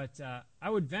 but I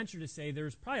would venture to say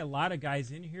there's probably a lot of guys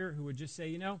in here who would just say,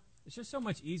 it's just so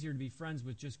much easier to be friends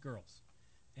with just girls.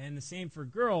 And the same for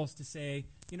girls to say,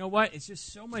 you know what, it's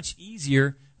just so much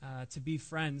easier to be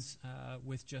friends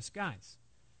with just guys.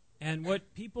 And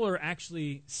what people are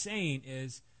actually saying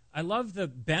is, I love the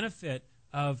benefit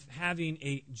of having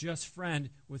a just friend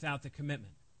without the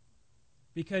commitment.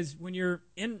 Because when you're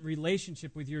in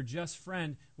relationship with your just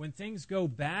friend, when things go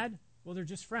bad, well, they're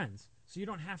just friends. So you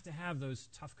don't have to have those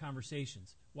tough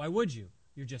conversations. Why would you?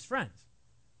 You're just friends,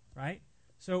 right?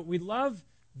 So we love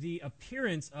the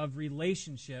appearance of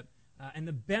relationship and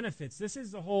the benefits. This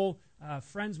is the whole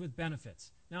friends with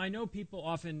benefits. Now, I know people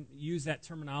often use that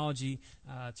terminology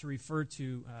to refer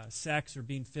to sex or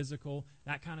being physical,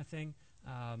 that kind of thing,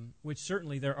 which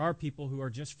certainly there are people who are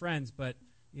just friends, but,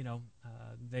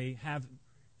 they have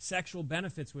sexual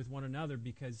benefits with one another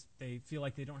because they feel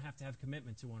like they don't have to have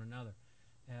commitment to one another.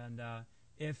 And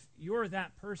if you're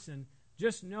that person,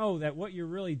 just know that what you're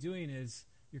really doing is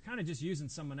you're kind of just using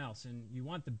someone else, and you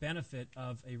want the benefit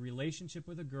of a relationship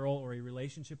with a girl or a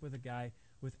relationship with a guy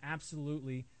with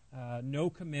absolutely no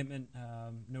commitment,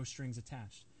 no strings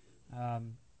attached.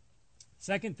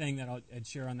 Second thing that I'd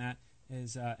share on that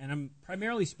is, and I'm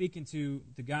primarily speaking to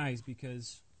the guys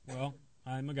because, well,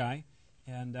 I'm a guy,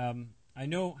 and I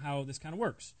know how this kind of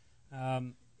works.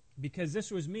 Because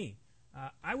this was me.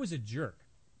 I was a jerk.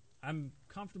 I'm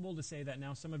comfortable to say that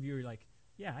now. Some of you are like,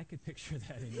 yeah, I could picture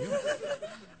that in you.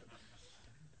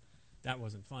 That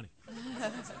wasn't funny.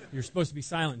 You're supposed to be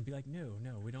silent and be like, no,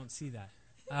 we don't see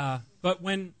that. But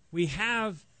when we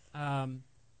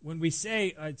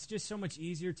say it's just so much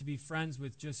easier to be friends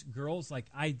with just girls like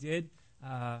I did,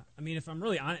 if I'm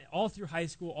really honest, all through high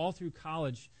school, all through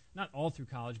college, not all through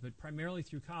college, but primarily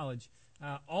through college,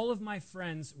 all of my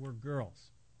friends were girls.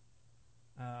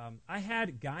 I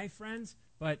had guy friends,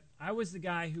 but I was the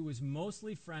guy who was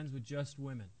mostly friends with just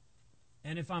women.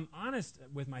 And if I'm honest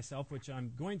with myself, which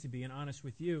I'm going to be and honest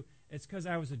with you, it's because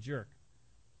I was a jerk.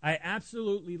 I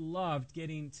absolutely loved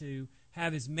getting to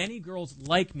have as many girls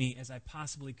like me as I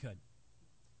possibly could.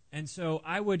 And so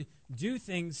I would do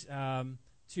things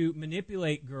to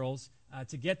manipulate girls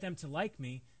to get them to like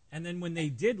me, and then when they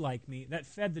did like me, that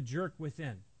fed the jerk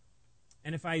within.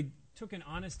 And if I took an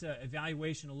honest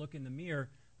evaluation, a look in the mirror,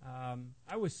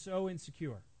 I was so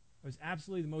insecure. I was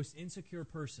absolutely the most insecure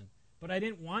person. But I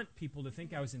didn't want people to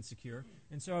think I was insecure,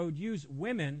 and so I would use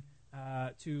women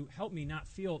to help me not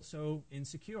feel so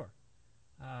insecure.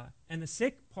 And the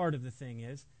sick part of the thing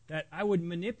is that I would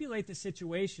manipulate the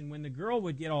situation. When the girl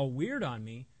would get all weird on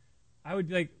me, I would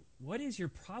be like, what is your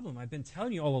problem? I've been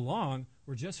telling you all along,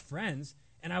 we're just friends.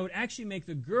 And I would actually make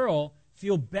the girl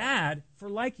feel bad for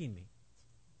liking me.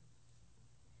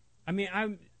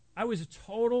 I was a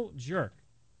total jerk.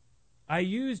 I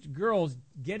used girls,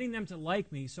 getting them to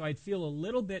like me, so I'd feel a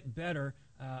little bit better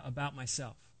about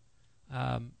myself.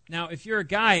 Now, if you're a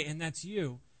guy and that's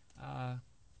you,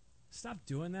 stop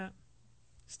doing that.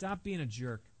 Stop being a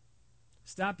jerk.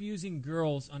 Stop using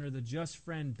girls under the just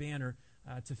friend banner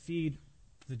to feed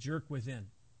the jerk within.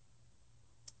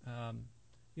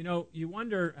 You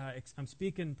wonder, I'm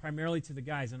speaking primarily to the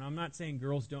guys, and I'm not saying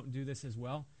girls don't do this as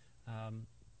well,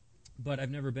 but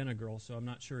I've never been a girl, so I'm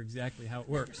not sure exactly how it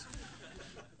works.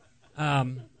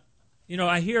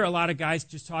 I hear a lot of guys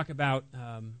just talk about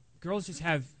girls just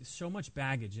have so much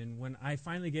baggage, and when I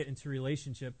finally get into a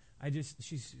relationship,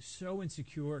 she's so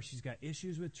insecure. She's got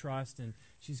issues with trust, and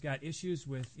she's got issues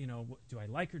with, do I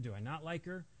like her? Do I not like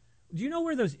her? Do you know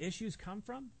where those issues come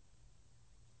from?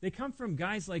 They come from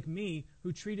guys like me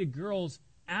who treated girls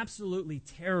absolutely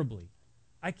terribly.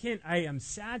 I am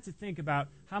sad to think about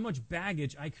how much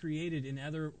baggage I created in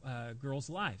other girls'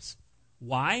 lives.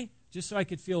 Why? just so I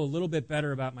could feel a little bit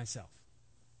better about myself.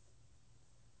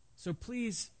 So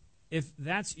please, if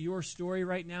that's your story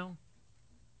right now,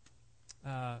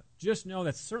 just know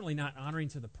that's certainly not honoring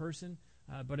to the person,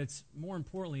 but it's more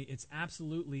importantly, it's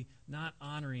absolutely not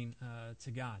honoring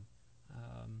to God.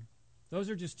 Those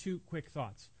are just two quick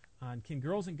thoughts on can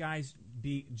girls and guys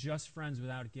be just friends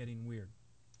without it getting weird?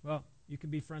 Well, you can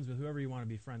be friends with whoever you want to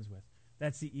be friends with.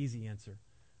 That's the easy answer.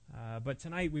 But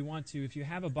tonight we want to, if you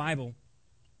have a Bible,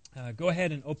 go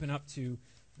ahead and open up to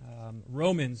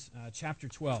Romans chapter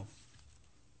 12.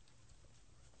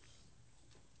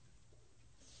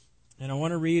 And I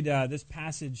want to read this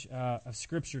passage of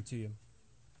Scripture to you.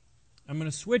 I'm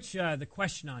going to switch the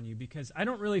question on you because I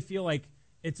don't really feel like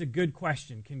it's a good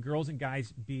question. Can girls and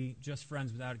guys be just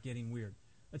friends without it getting weird?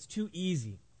 That's too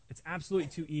easy. It's absolutely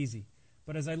too easy.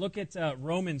 But as I look at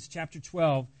Romans chapter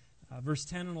 12, verse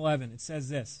 10 and 11, it says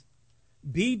this: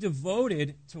 Be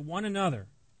devoted to one another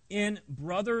in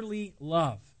brotherly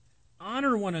love.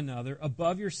 Honor one another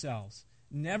above yourselves.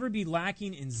 Never be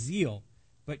lacking in zeal,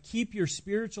 but keep your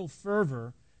spiritual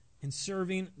fervor in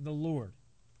serving the Lord.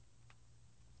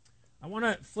 I want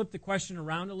to flip the question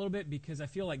around a little bit because I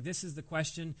feel like this is the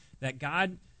question that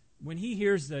God, when he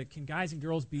hears the can guys and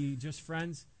girls be just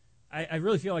friends, I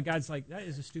really feel like God's like, that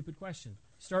is a stupid question.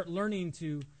 Start learning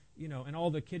to, and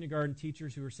all the kindergarten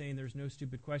teachers who are saying there's no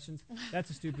stupid questions, that's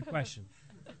a stupid question.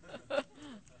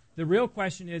 The real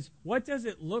question is, what does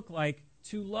it look like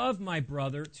to love my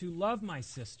brother, to love my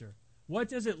sister? What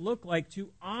does it look like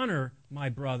to honor my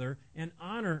brother and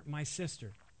honor my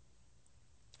sister?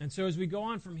 And so as we go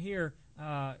on from here,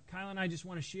 Kyle and I just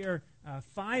want to share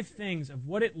 5 things of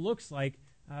what it looks like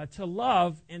to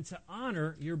love and to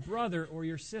honor your brother or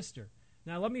your sister.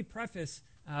 Now, let me preface,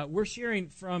 we're sharing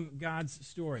from God's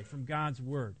story, from God's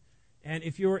Word. And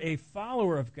if you're a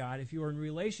follower of God, if you're in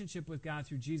relationship with God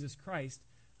through Jesus Christ,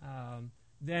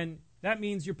 then that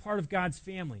means you're part of God's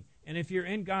family. And if you're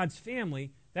in God's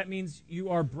family, that means you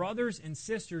are brothers and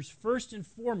sisters first and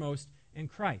foremost in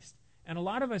Christ. And a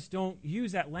lot of us don't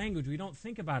use that language. We don't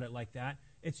think about it like that.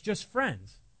 It's just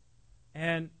friends.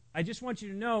 And I just want you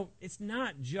to know it's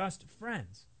not just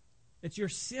friends. It's your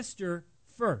sister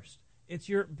first. It's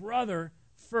your brother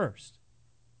first.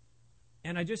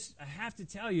 And I have to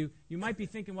tell you, you might be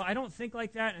thinking, well, I don't think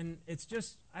like that, and it's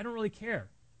just, I don't really care.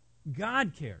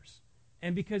 God cares.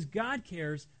 And because God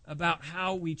cares about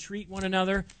how we treat one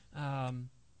another,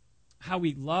 how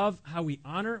we love, how we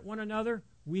honor one another,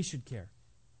 we should care.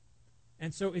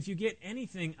 And so if you get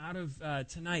anything out of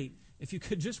tonight, if you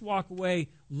could just walk away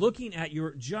looking at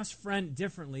your just friend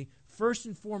differently, first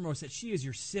and foremost, that she is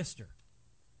your sister.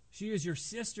 She is your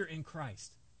sister in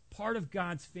Christ, part of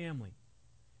God's family.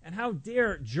 And how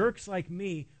dare jerks like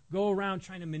me go around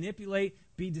trying to manipulate,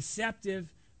 be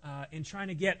deceptive, and trying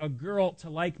to get a girl to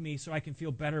like me so I can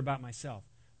feel better about myself.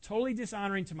 Totally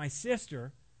dishonoring to my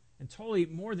sister, and totally,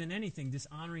 more than anything,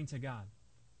 dishonoring to God.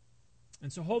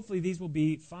 And so hopefully these will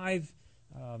be 5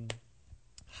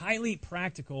 highly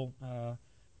practical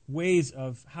ways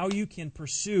of how you can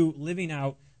pursue living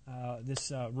out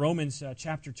this Romans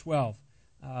chapter 12.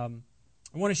 I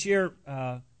want to share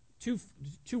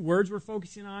two words we're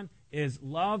focusing on is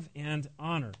love and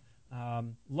honor.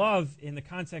 Love, in the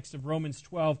context of Romans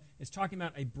 12, is talking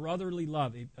about a brotherly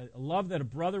love, a love that a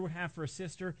brother would have for a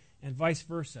sister, and vice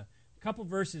versa. A couple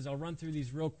verses, I'll run through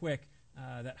these real quick,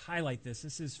 that highlight this.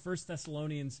 This is 1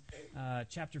 Thessalonians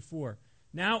chapter 4.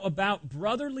 Now about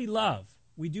brotherly love,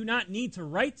 we do not need to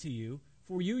write to you,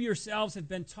 for you yourselves have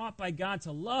been taught by God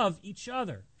to love each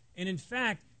other. And in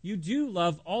fact, you do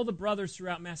love all the brothers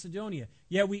throughout Macedonia.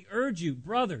 Yet we urge you,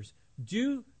 brothers,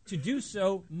 to do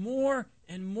so more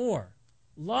and more.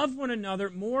 Love one another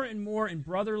more and more in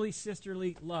brotherly,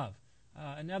 sisterly love.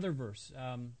 Another verse,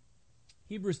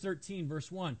 Hebrews 13, verse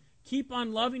 1. Keep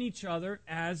on loving each other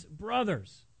as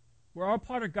brothers. We're all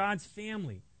part of God's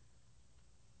family.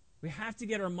 We have to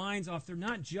get our minds off. They're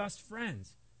not just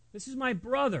friends. This is my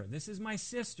brother. This is my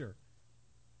sister.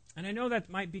 And I know that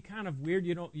might be kind of weird.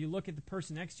 You look at the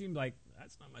person next to you and be like,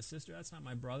 that's not my sister, that's not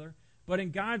my brother. But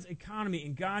in God's economy,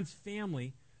 in God's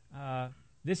family,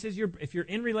 if you're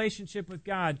in relationship with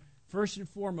God, first and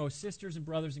foremost, sisters and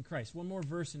brothers in Christ. One more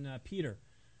verse in Peter.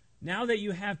 Now that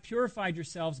you have purified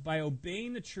yourselves by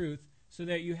obeying the truth, so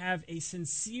that you have a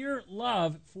sincere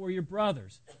love for your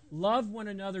brothers. Love one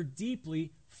another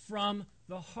deeply from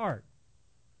the heart.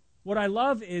 What I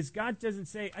love is God doesn't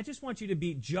say, I just want you to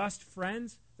be just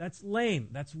friends. That's lame.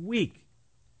 That's weak.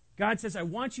 God says, I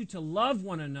want you to love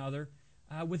one another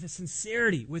with a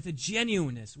sincerity, with a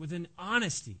genuineness, with an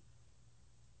honesty.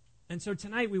 And so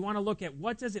tonight we want to look at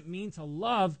what does it mean to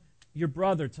love your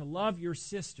brother, to love your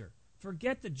sister,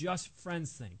 Forget the just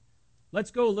friends thing.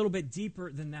 Let's go a little bit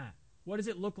deeper than that. What does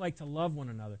it look like to love one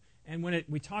another? And when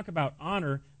we talk about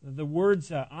honor, the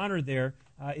words honor there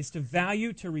is to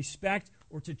value, to respect,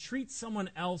 or to treat someone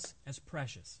else as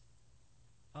precious.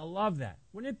 I love that.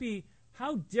 Wouldn't it be,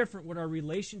 how different would our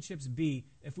relationships be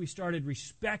if we started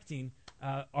respecting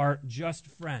our just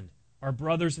friend, our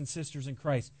brothers and sisters in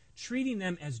Christ, treating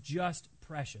them as just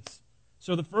precious?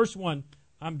 So the first one,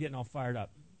 I'm getting all fired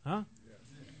up. Huh?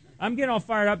 I'm getting all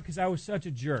fired up because I was such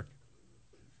a jerk.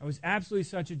 I was absolutely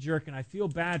such a jerk, and I feel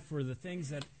bad for the things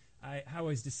that how I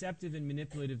was deceptive and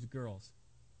manipulative to girls.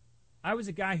 I was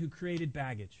a guy who created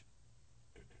baggage.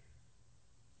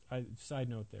 Side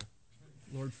note there.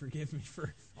 Lord, forgive me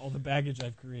for all the baggage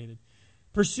I've created.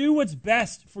 Pursue what's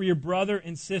best for your brother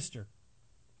and sister.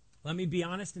 Let me be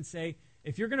honest and say,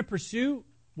 if you're going to pursue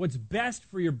what's best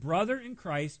for your brother in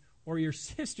Christ or your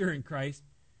sister in Christ,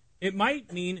 it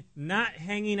might mean not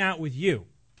hanging out with you.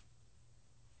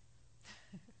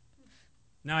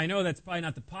 Now, I know that's probably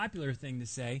not the popular thing to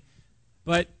say,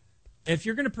 but if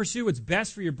you're going to pursue what's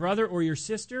best for your brother or your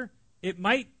sister, it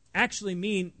might actually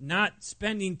mean not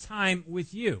spending time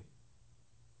with you.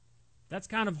 That's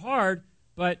kind of hard,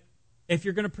 but if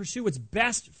you're going to pursue what's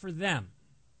best for them,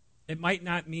 it might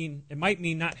mean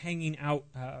not hanging out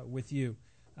with you.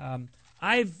 I'm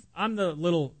the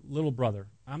little brother.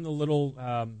 I'm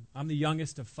the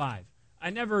youngest of 5. I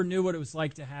never knew what it was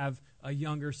like to have a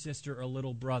younger sister or a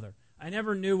little brother. I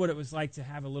never knew what it was like to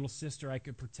have a little sister I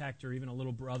could protect or even a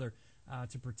little brother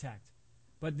to protect.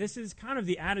 But this is kind of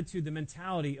the attitude, the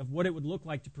mentality of what it would look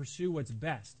like to pursue what's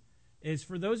best. Is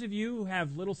for those of you who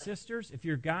have little sisters, if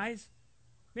you're guys,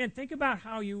 man, think about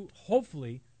how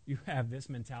hopefully you have this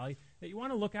mentality, that you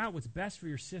want to look out what's best for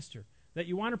your sister, that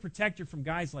you want to protect her from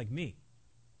guys like me.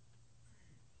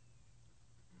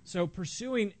 So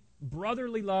pursuing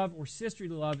brotherly love or sisterly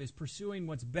love is pursuing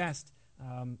what's best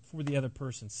for the other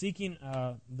person, seeking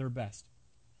their best.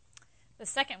 The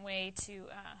second way to,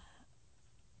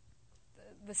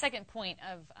 the second point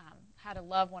of how to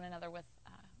love one another with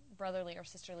brotherly or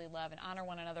sisterly love and honor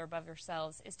one another above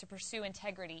yourselves is to pursue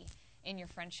integrity in your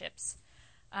friendships.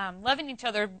 Loving each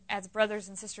other as brothers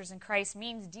and sisters in Christ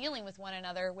means dealing with one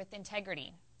another with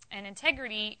integrity. And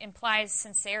integrity implies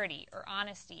sincerity or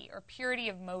honesty or purity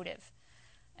of motive.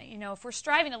 If we're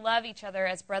striving to love each other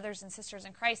as brothers and sisters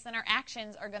in Christ, then our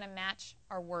actions are going to match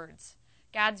our words.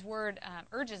 God's word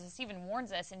urges us, even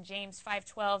warns us in James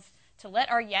 5:12, to let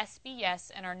our yes be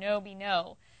yes and our no be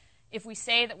no. If we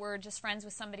say that we're just friends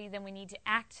with somebody, then we need to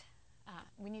act.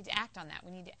 We need to act on that.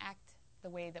 We need to act the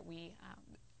way that we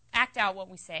act out what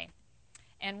we say.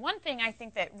 And one thing I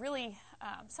think that really,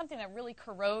 something that really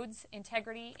corrodes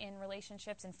integrity in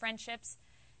relationships and friendships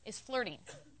is flirting.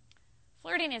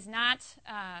 Flirting is not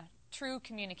true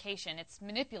communication. It's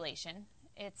manipulation.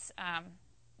 It's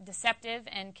deceptive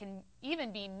and can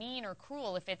even be mean or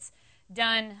cruel if it's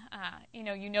done, you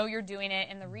know you're doing it,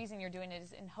 and the reason you're doing it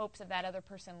is in hopes of that other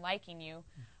person liking you,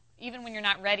 even when you're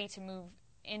not ready to move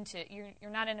into, you're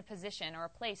not in a position or a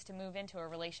place to move into a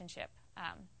relationship.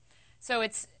 So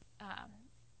it's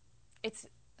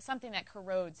something that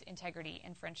corrodes integrity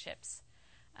in friendships.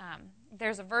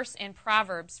 There's a verse in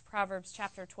Proverbs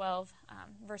chapter 12,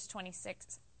 verse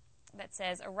 26, that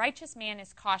says, "A righteous man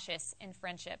is cautious in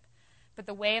friendship, but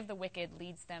the way of the wicked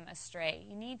leads them astray."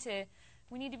 We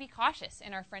need to be cautious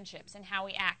in our friendships and how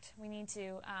we act. We need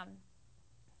to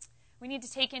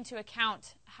take into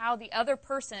account how the other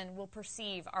person will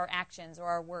perceive our actions or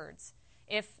our words.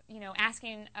 If,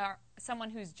 asking someone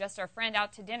who's just our friend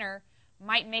out to dinner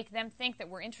might make them think that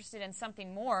we're interested in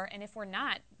something more, and if we're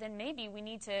not, then maybe we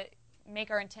need to make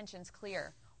our intentions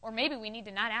clear. Or maybe we need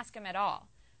to not ask them at all.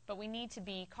 But we need to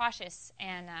be cautious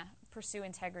and pursue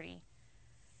integrity.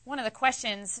 One of the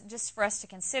questions, just for us to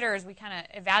consider as we kind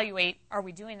of evaluate, are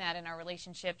we doing that in our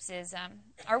relationships, is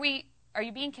are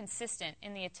you being consistent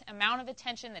in the amount of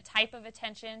attention, the type of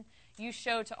attention you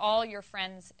show to all your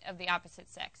friends of the opposite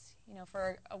sex?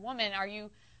 For a woman,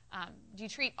 do you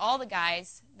treat all the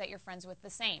guys that you're friends with the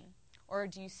same? Or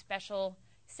do you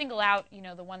single out,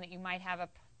 the one that you might have a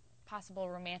possible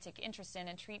romantic interest in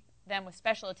and treat them with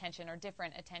special attention or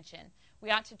different attention?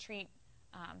 We ought to treat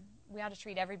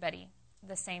everybody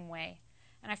the same way.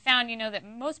 And I found, that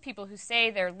most people who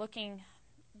say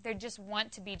they just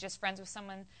want to be just friends with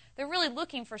someone, they're really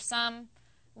looking for some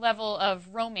level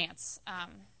of romance,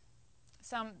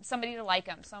 somebody to like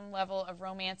them, some level of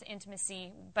romance,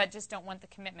 intimacy, but just don't want the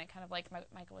commitment, kind of like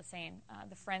Michael was saying,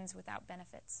 the friends without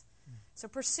benefits. So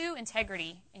pursue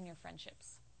integrity in your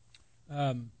friendships.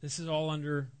 This is all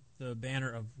under the banner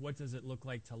of what does it look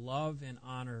like to love and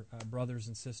honor brothers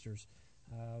and sisters.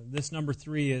 This number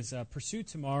 3 is pursue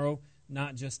tomorrow,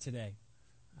 not just today.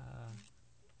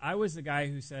 I was the guy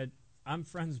who said, I'm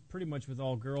friends pretty much with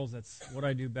all girls. That's what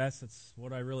I do best. That's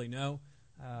what I really know.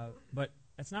 But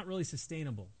that's not really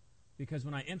sustainable. Because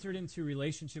when I entered into a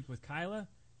relationship with Kyla,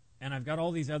 and I've got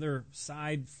all these other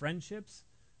side friendships,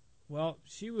 well,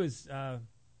 she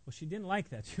didn't like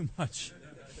that too much.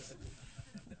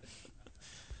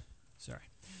 Sorry.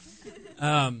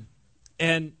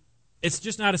 And it's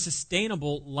just not a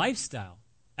sustainable lifestyle.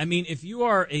 I mean, if you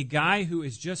are a guy who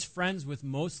is just friends with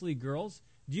mostly girls,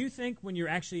 do you think when you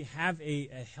actually have a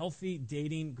healthy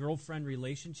dating girlfriend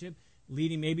relationship,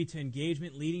 leading maybe to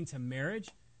engagement, leading to marriage,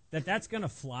 that's going to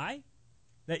fly?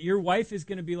 That your wife is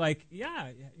going to be like, yeah,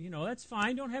 that's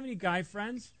fine. Don't have any guy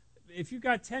friends. If you've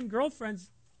got 10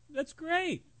 girlfriends, that's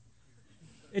great.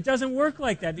 It doesn't work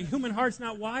like that. The human heart's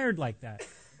not wired like that.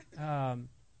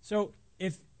 So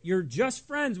if you're just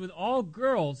friends with all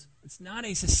girls, it's not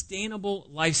a sustainable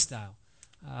lifestyle.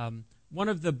 One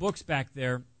of the books back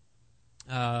there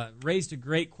raised a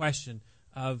great question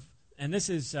of, and this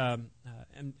is, and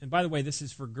by the way, this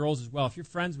is for girls as well. If you're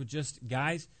friends with just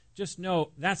guys, just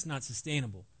know that's not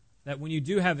sustainable. That when you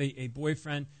do have a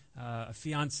boyfriend, a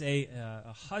fiance,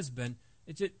 a husband,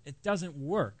 it doesn't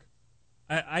work.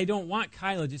 I don't want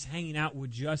Kyla just hanging out with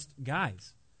just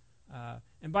guys.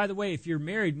 And by the way, if you're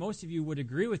married, most of you would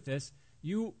agree with this.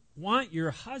 You want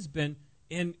your husband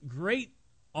in great,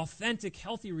 authentic,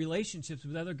 healthy relationships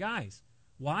with other guys.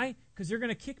 Why? Because they're going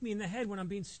to kick me in the head when I'm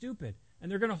being stupid. And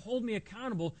they're going to hold me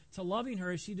accountable to loving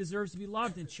her as she deserves to be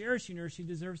loved and cherishing her as she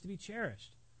deserves to be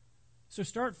cherished. So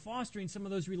start fostering some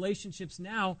of those relationships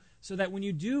now so that when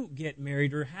you do get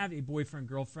married or have a boyfriend,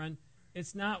 girlfriend,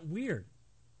 it's not weird.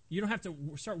 You don't have to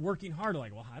start working hard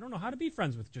like, well, I don't know how to be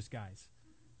friends with just guys.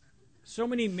 So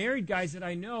many married guys that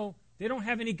I know, they don't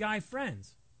have any guy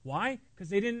friends. Why? Because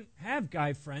they didn't have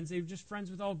guy friends. They were just friends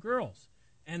with all girls.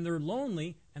 And they're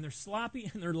lonely, and they're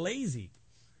sloppy, and they're lazy.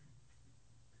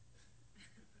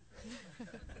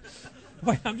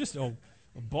 Boy, I'm just a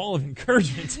ball of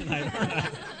encouragement tonight, aren't I?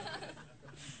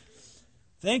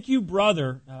 Thank you,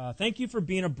 brother. Thank you for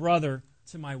being a brother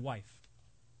to my wife.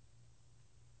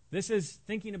 This is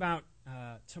thinking about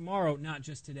tomorrow, not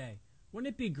just today.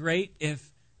 Wouldn't it be great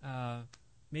if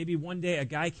maybe one day a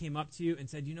guy came up to you and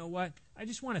said, you know what, I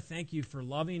just want to thank you for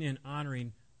loving and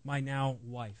honoring my now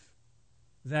wife.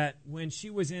 That when she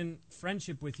was in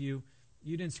friendship with you,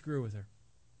 you didn't screw with her.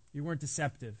 You weren't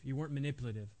deceptive. You weren't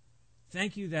manipulative.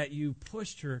 Thank you that you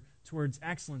pushed her towards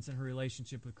excellence in her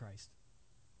relationship with Christ.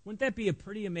 Wouldn't that be a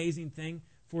pretty amazing thing?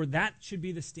 For that should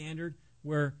be the standard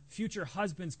where future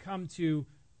husbands come to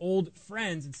old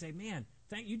friends and say, man,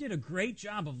 you did a great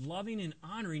job of loving and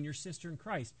honoring your sister in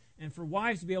Christ. And for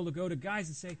wives to be able to go to guys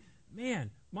and say, man,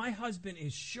 my husband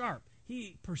is sharp.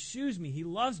 He pursues me. He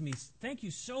loves me. Thank you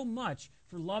so much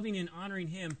for loving and honoring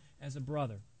him as a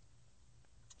brother.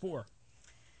 4.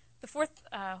 The fourth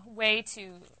way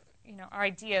to, our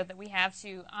idea that we have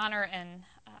to honor and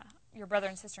your brother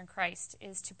and sister in Christ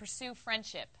is to pursue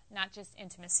friendship, not just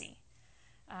intimacy.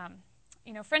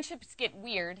 Friendships get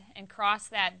weird and cross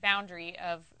that boundary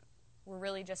of we're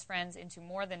really just friends into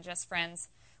more than just friends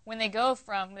when they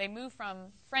move from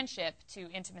friendship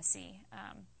to intimacy.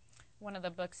 One of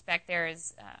the books back there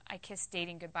is I Kissed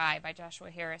Dating Goodbye by Joshua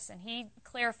Harris, and he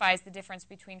clarifies the difference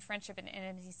between friendship and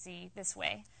intimacy this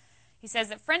way. He says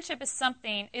that friendship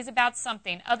is about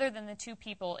something other than the two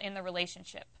people in the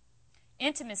relationship.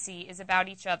 Intimacy is about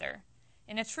each other.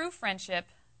 In a true friendship,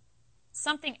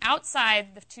 something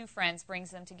outside the two friends brings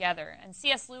them together. And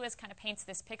C.S. Lewis kind of paints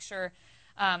this picture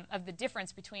of the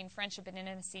difference between friendship and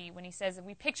intimacy when he says that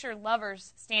we picture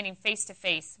lovers standing face to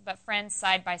face, but friends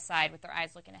side by side with their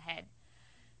eyes looking ahead.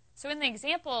 So in the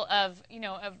example of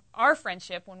our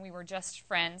friendship when we were just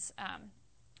friends,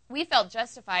 we felt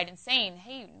justified in saying,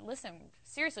 hey, listen,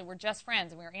 seriously, we're just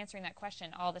friends, and we were answering that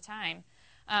question all the time.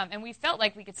 And we felt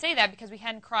like we could say that because we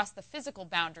hadn't crossed the physical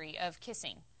boundary of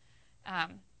kissing.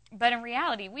 But in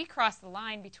reality, we crossed the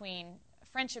line between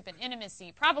friendship and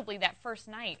intimacy probably that first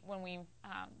night when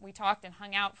we talked and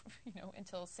hung out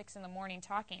until 6 in the morning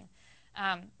talking.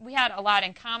 We had a lot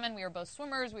in common. We were both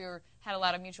swimmers. We had a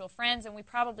lot of mutual friends, and we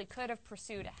probably could have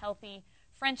pursued a healthy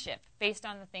friendship based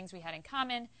on the things we had in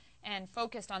common and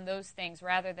focused on those things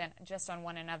rather than just on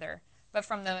one another. But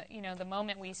from the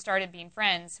moment we started being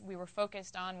friends, we were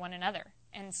focused on one another.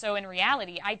 And so in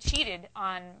reality, I cheated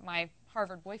on my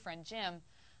Harvard boyfriend, Jim,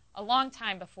 a long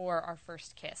time before our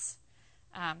first kiss.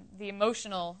 The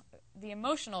emotional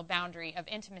boundary of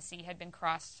intimacy had been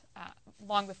crossed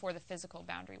long before the physical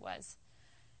boundary was.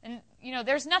 And,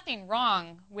 there's nothing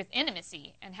wrong with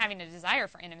intimacy and having a desire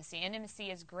for intimacy. Intimacy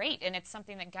is great, and it's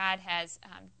something that God has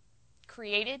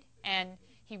created, and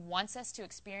He wants us to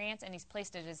experience, and He's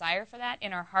placed a desire for that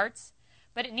in our hearts.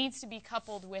 But it needs to be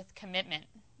coupled with commitment.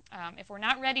 If we're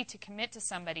not ready to commit to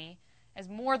somebody as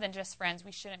more than just friends,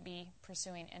 we shouldn't be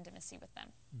pursuing intimacy with them.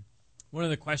 One of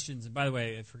the questions, and by the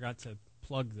way, I forgot to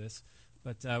plug this,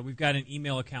 but we've got an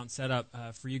email account set up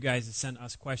for you guys to send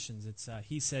us questions. It's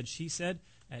he said, she said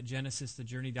at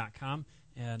genesisthejourney.com,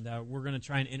 and we're going to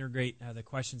try and integrate the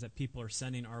questions that people are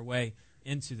sending our way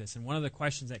into this. And one of the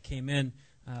questions that came in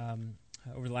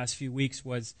over the last few weeks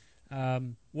was,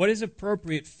 what is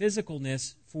appropriate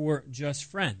physicalness for just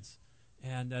friends?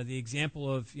 And the example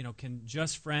of, can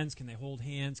just friends, can they hold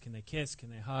hands, can they kiss, can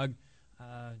they hug?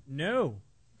 No.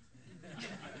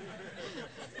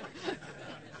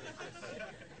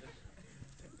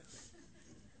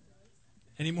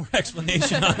 Any more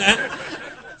explanation on that?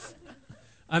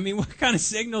 I mean, what kind of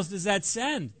signals does that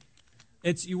send?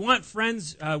 You want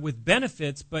friends with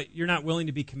benefits, but you're not willing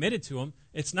to be committed to them.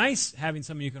 It's nice having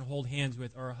someone you can hold hands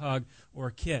with or a hug or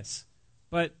a kiss.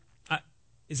 But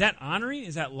is that honoring?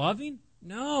 Is that loving?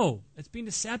 No. It's being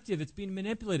deceptive. It's being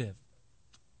manipulative.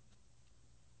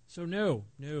 So no.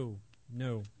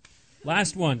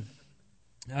 Last one.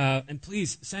 And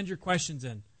please send your questions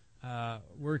in.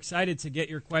 We're excited to get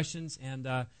your questions,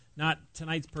 and not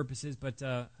tonight's purposes, but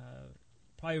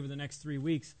probably over the next 3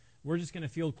 weeks, we're just going to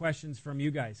field questions from you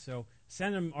guys. So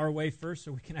send them our way first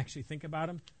so we can actually think about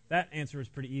them. That answer is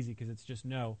pretty easy because it's just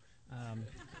no.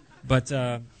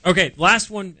 Okay, last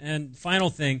one and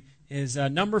final thing is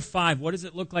number 5. What does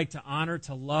it look like to honor,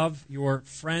 to love your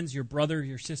friends, your brother,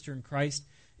 your sister in Christ?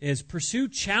 Is pursue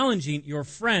challenging your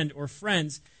friend or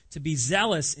friends to be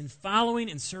zealous in following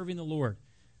and serving the Lord.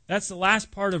 That's the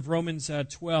last part of Romans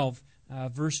 12,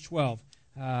 verse 12.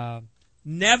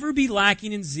 Never be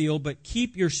lacking in zeal, but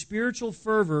keep your spiritual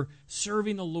fervor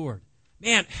serving the Lord.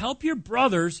 Man, help your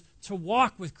brothers to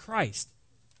walk with Christ,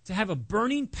 to have a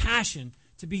burning passion,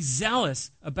 to be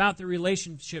zealous about the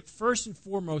relationship first and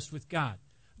foremost with God.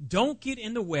 Don't get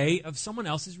in the way of someone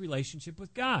else's relationship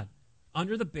with God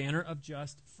under the banner of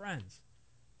just friends.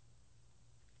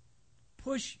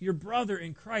 Push your brother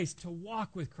in Christ to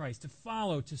walk with Christ, to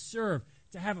follow, to serve,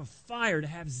 to have a fire, to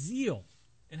have zeal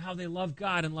in how they love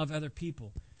God and love other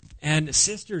people. And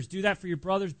sisters, do that for your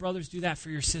brothers. Brothers, do that for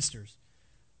your sisters.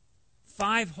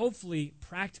 5, hopefully,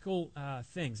 practical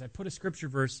things. I put a scripture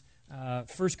verse, 1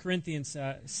 Corinthians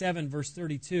 7, verse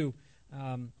 32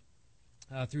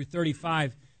 through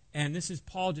 35. And this is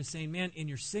Paul just saying, man, in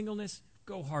your singleness,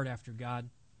 go hard after God.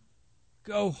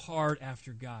 Go hard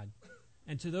after God.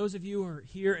 And to those of you who are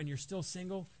here and you're still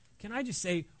single, can I just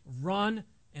say, run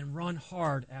and run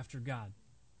hard after God.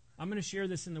 I'm going to share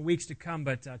this in the weeks to come,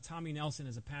 but Tommy Nelson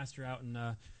is a pastor out in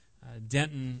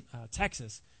Denton,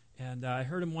 Texas. And I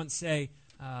heard him once say,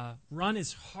 run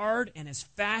as hard and as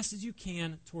fast as you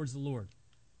can towards the Lord.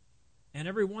 And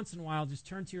every once in a while, just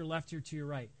turn to your left or to your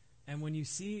right. And when you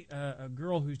see a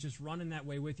girl who's just running that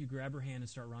way with you, grab her hand and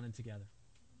start running together.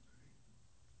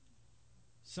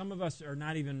 Some of us are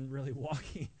not even really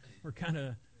walking. We're kind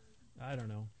of, I don't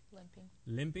know.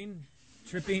 Limping,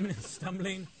 tripping,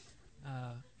 stumbling.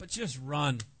 But just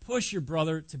run. Push your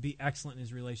brother to be excellent in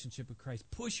his relationship with Christ.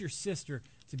 Push your sister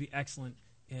to be excellent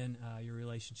in your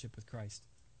relationship with Christ.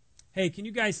 Hey, can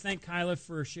you guys thank Kyla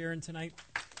for sharing tonight?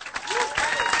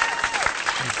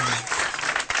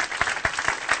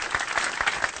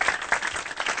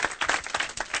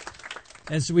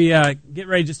 As we get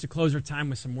ready just to close our time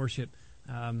with some worship,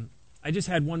 I just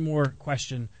had one more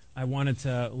question I wanted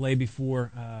to lay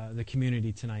before the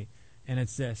community tonight, and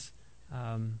it's this.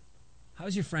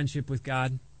 How's your friendship with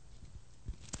God?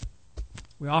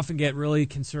 We often get really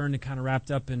concerned and kind of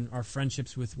wrapped up in our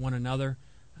friendships with one another.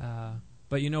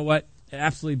 But you know what? It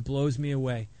absolutely blows me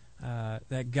away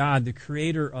that God, the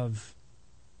creator of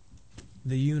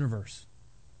the universe,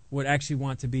 would actually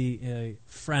want to be a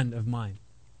friend of mine.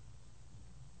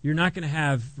 You're not going to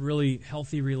have really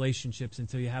healthy relationships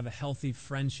until you have a healthy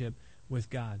friendship with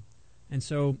God. And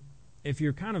so if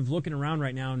you're kind of looking around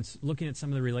right now and looking at some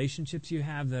of the relationships you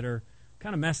have that are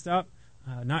kind of messed up,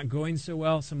 not going so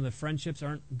well, some of the friendships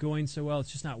aren't going so well,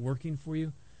 it's just not working for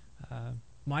you,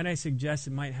 might I suggest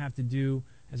it might have to do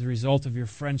as a result of your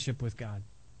friendship with God.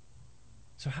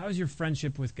 So how's your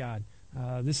friendship with God?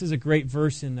 This is a great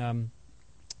verse in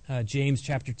James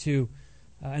chapter 2.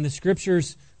 And the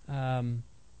scriptures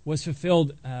was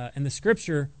fulfilled, and the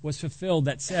scripture was fulfilled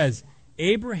that says,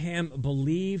 Abraham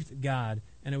believed God,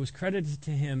 and it was credited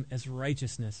to him as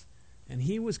righteousness, and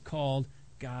he was called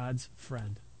God's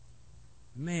friend.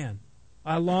 Man,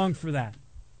 I long for that.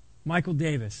 Michael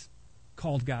Davis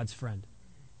called God's friend.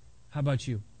 How about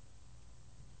you?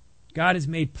 God has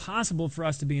made possible for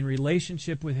us to be in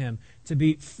relationship with Him, to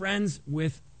be friends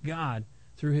with God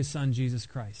through His Son, Jesus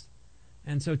Christ.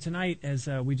 And so tonight, as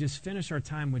we just finish our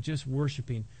time with just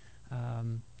worshiping,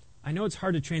 I know it's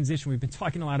hard to transition. We've been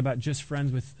talking a lot about just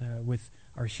friends with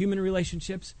our human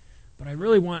relationships, but I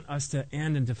really want us to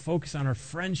end and to focus on our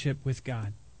friendship with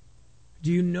God.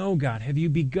 Do you know God? Have you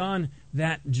begun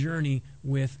that journey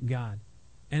with God?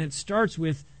 And it starts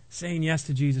with saying yes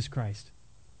to Jesus Christ.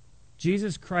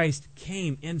 Jesus Christ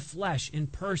came in flesh, in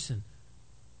person,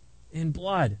 in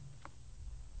blood,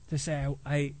 to say,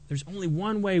 there's only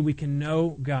one way we can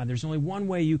know God. There's only one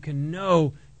way you can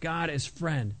know God as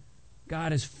friend,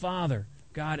 God as Father,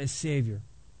 God as Savior.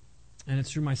 And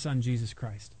it's through my Son, Jesus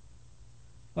Christ.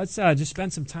 Let's just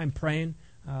spend some time praying,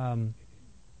 and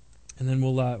then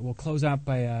we'll close out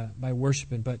by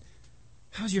worshiping. But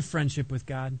how's your friendship with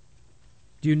God?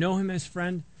 Do you know Him as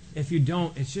friend? If you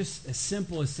don't, it's just as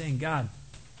simple as saying, God,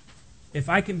 if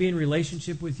I can be in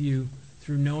relationship with you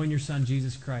through knowing your Son,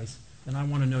 Jesus Christ, then I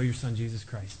want to know your Son, Jesus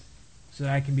Christ, so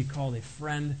that I can be called a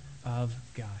friend of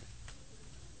God.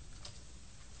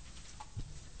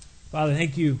 Father,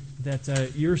 thank you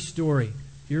that your story,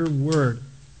 your word,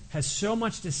 has so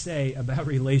much to say about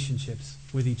relationships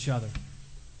with each other.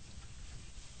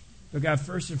 But God,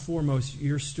 first and foremost,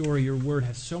 your story, your word,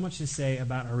 has so much to say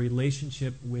about our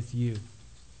relationship with you.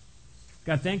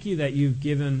 God, thank you that you've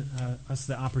given us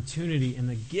the opportunity and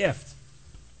the gift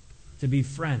to be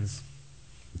friends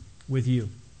with you.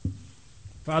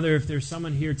 Father, if there's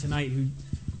someone here tonight who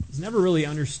has never really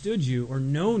understood you or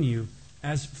known you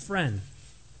as friend,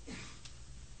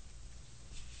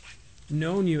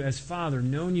 known you as Father,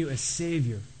 known you as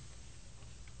Savior,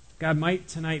 God, might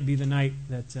tonight be the night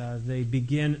that they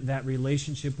begin that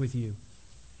relationship with you.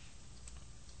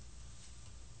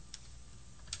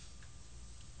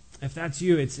 If that's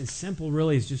you, it's as simple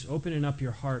really as just opening up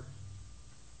your heart,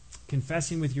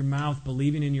 confessing with your mouth,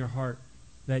 believing in your heart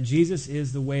that Jesus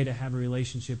is the way to have a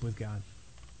relationship with God.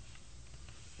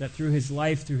 That through His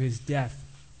life, through His death,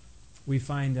 we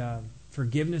find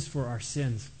forgiveness for our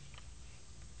sins.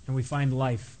 And we find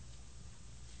life.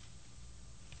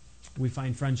 We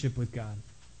find friendship with God.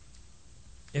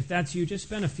 If that's you, just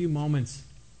spend a few moments,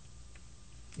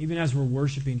 even as we're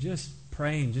worshiping, just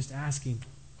praying, just asking,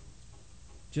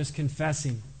 just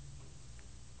confessing.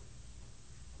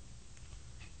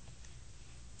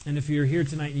 And if you're here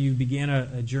tonight and you began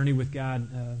a journey with God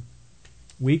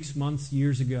weeks, months,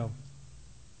 years ago,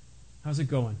 how's it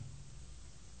going?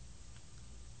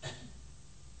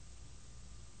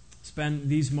 Spend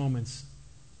these moments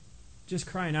just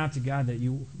crying out to God that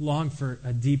you long for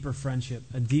a deeper friendship,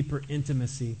 a deeper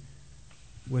intimacy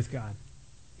with God.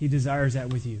 He desires that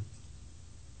with you.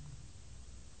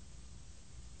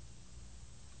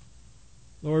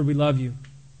 Lord, we love you.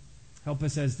 Help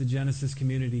us as the Genesis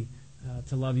community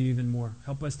to love you even more.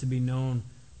 Help us to be known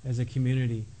as a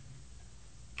community,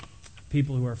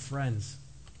 people who are friends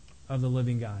of the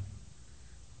living God.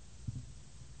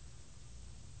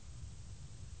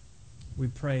 We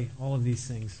pray all of these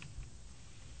things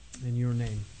in your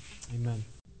name. Amen.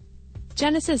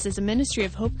 Genesis is a ministry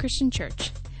of Hope Christian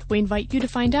Church. We invite you to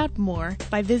find out more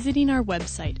by visiting our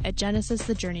website at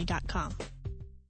genesisthejourney.com.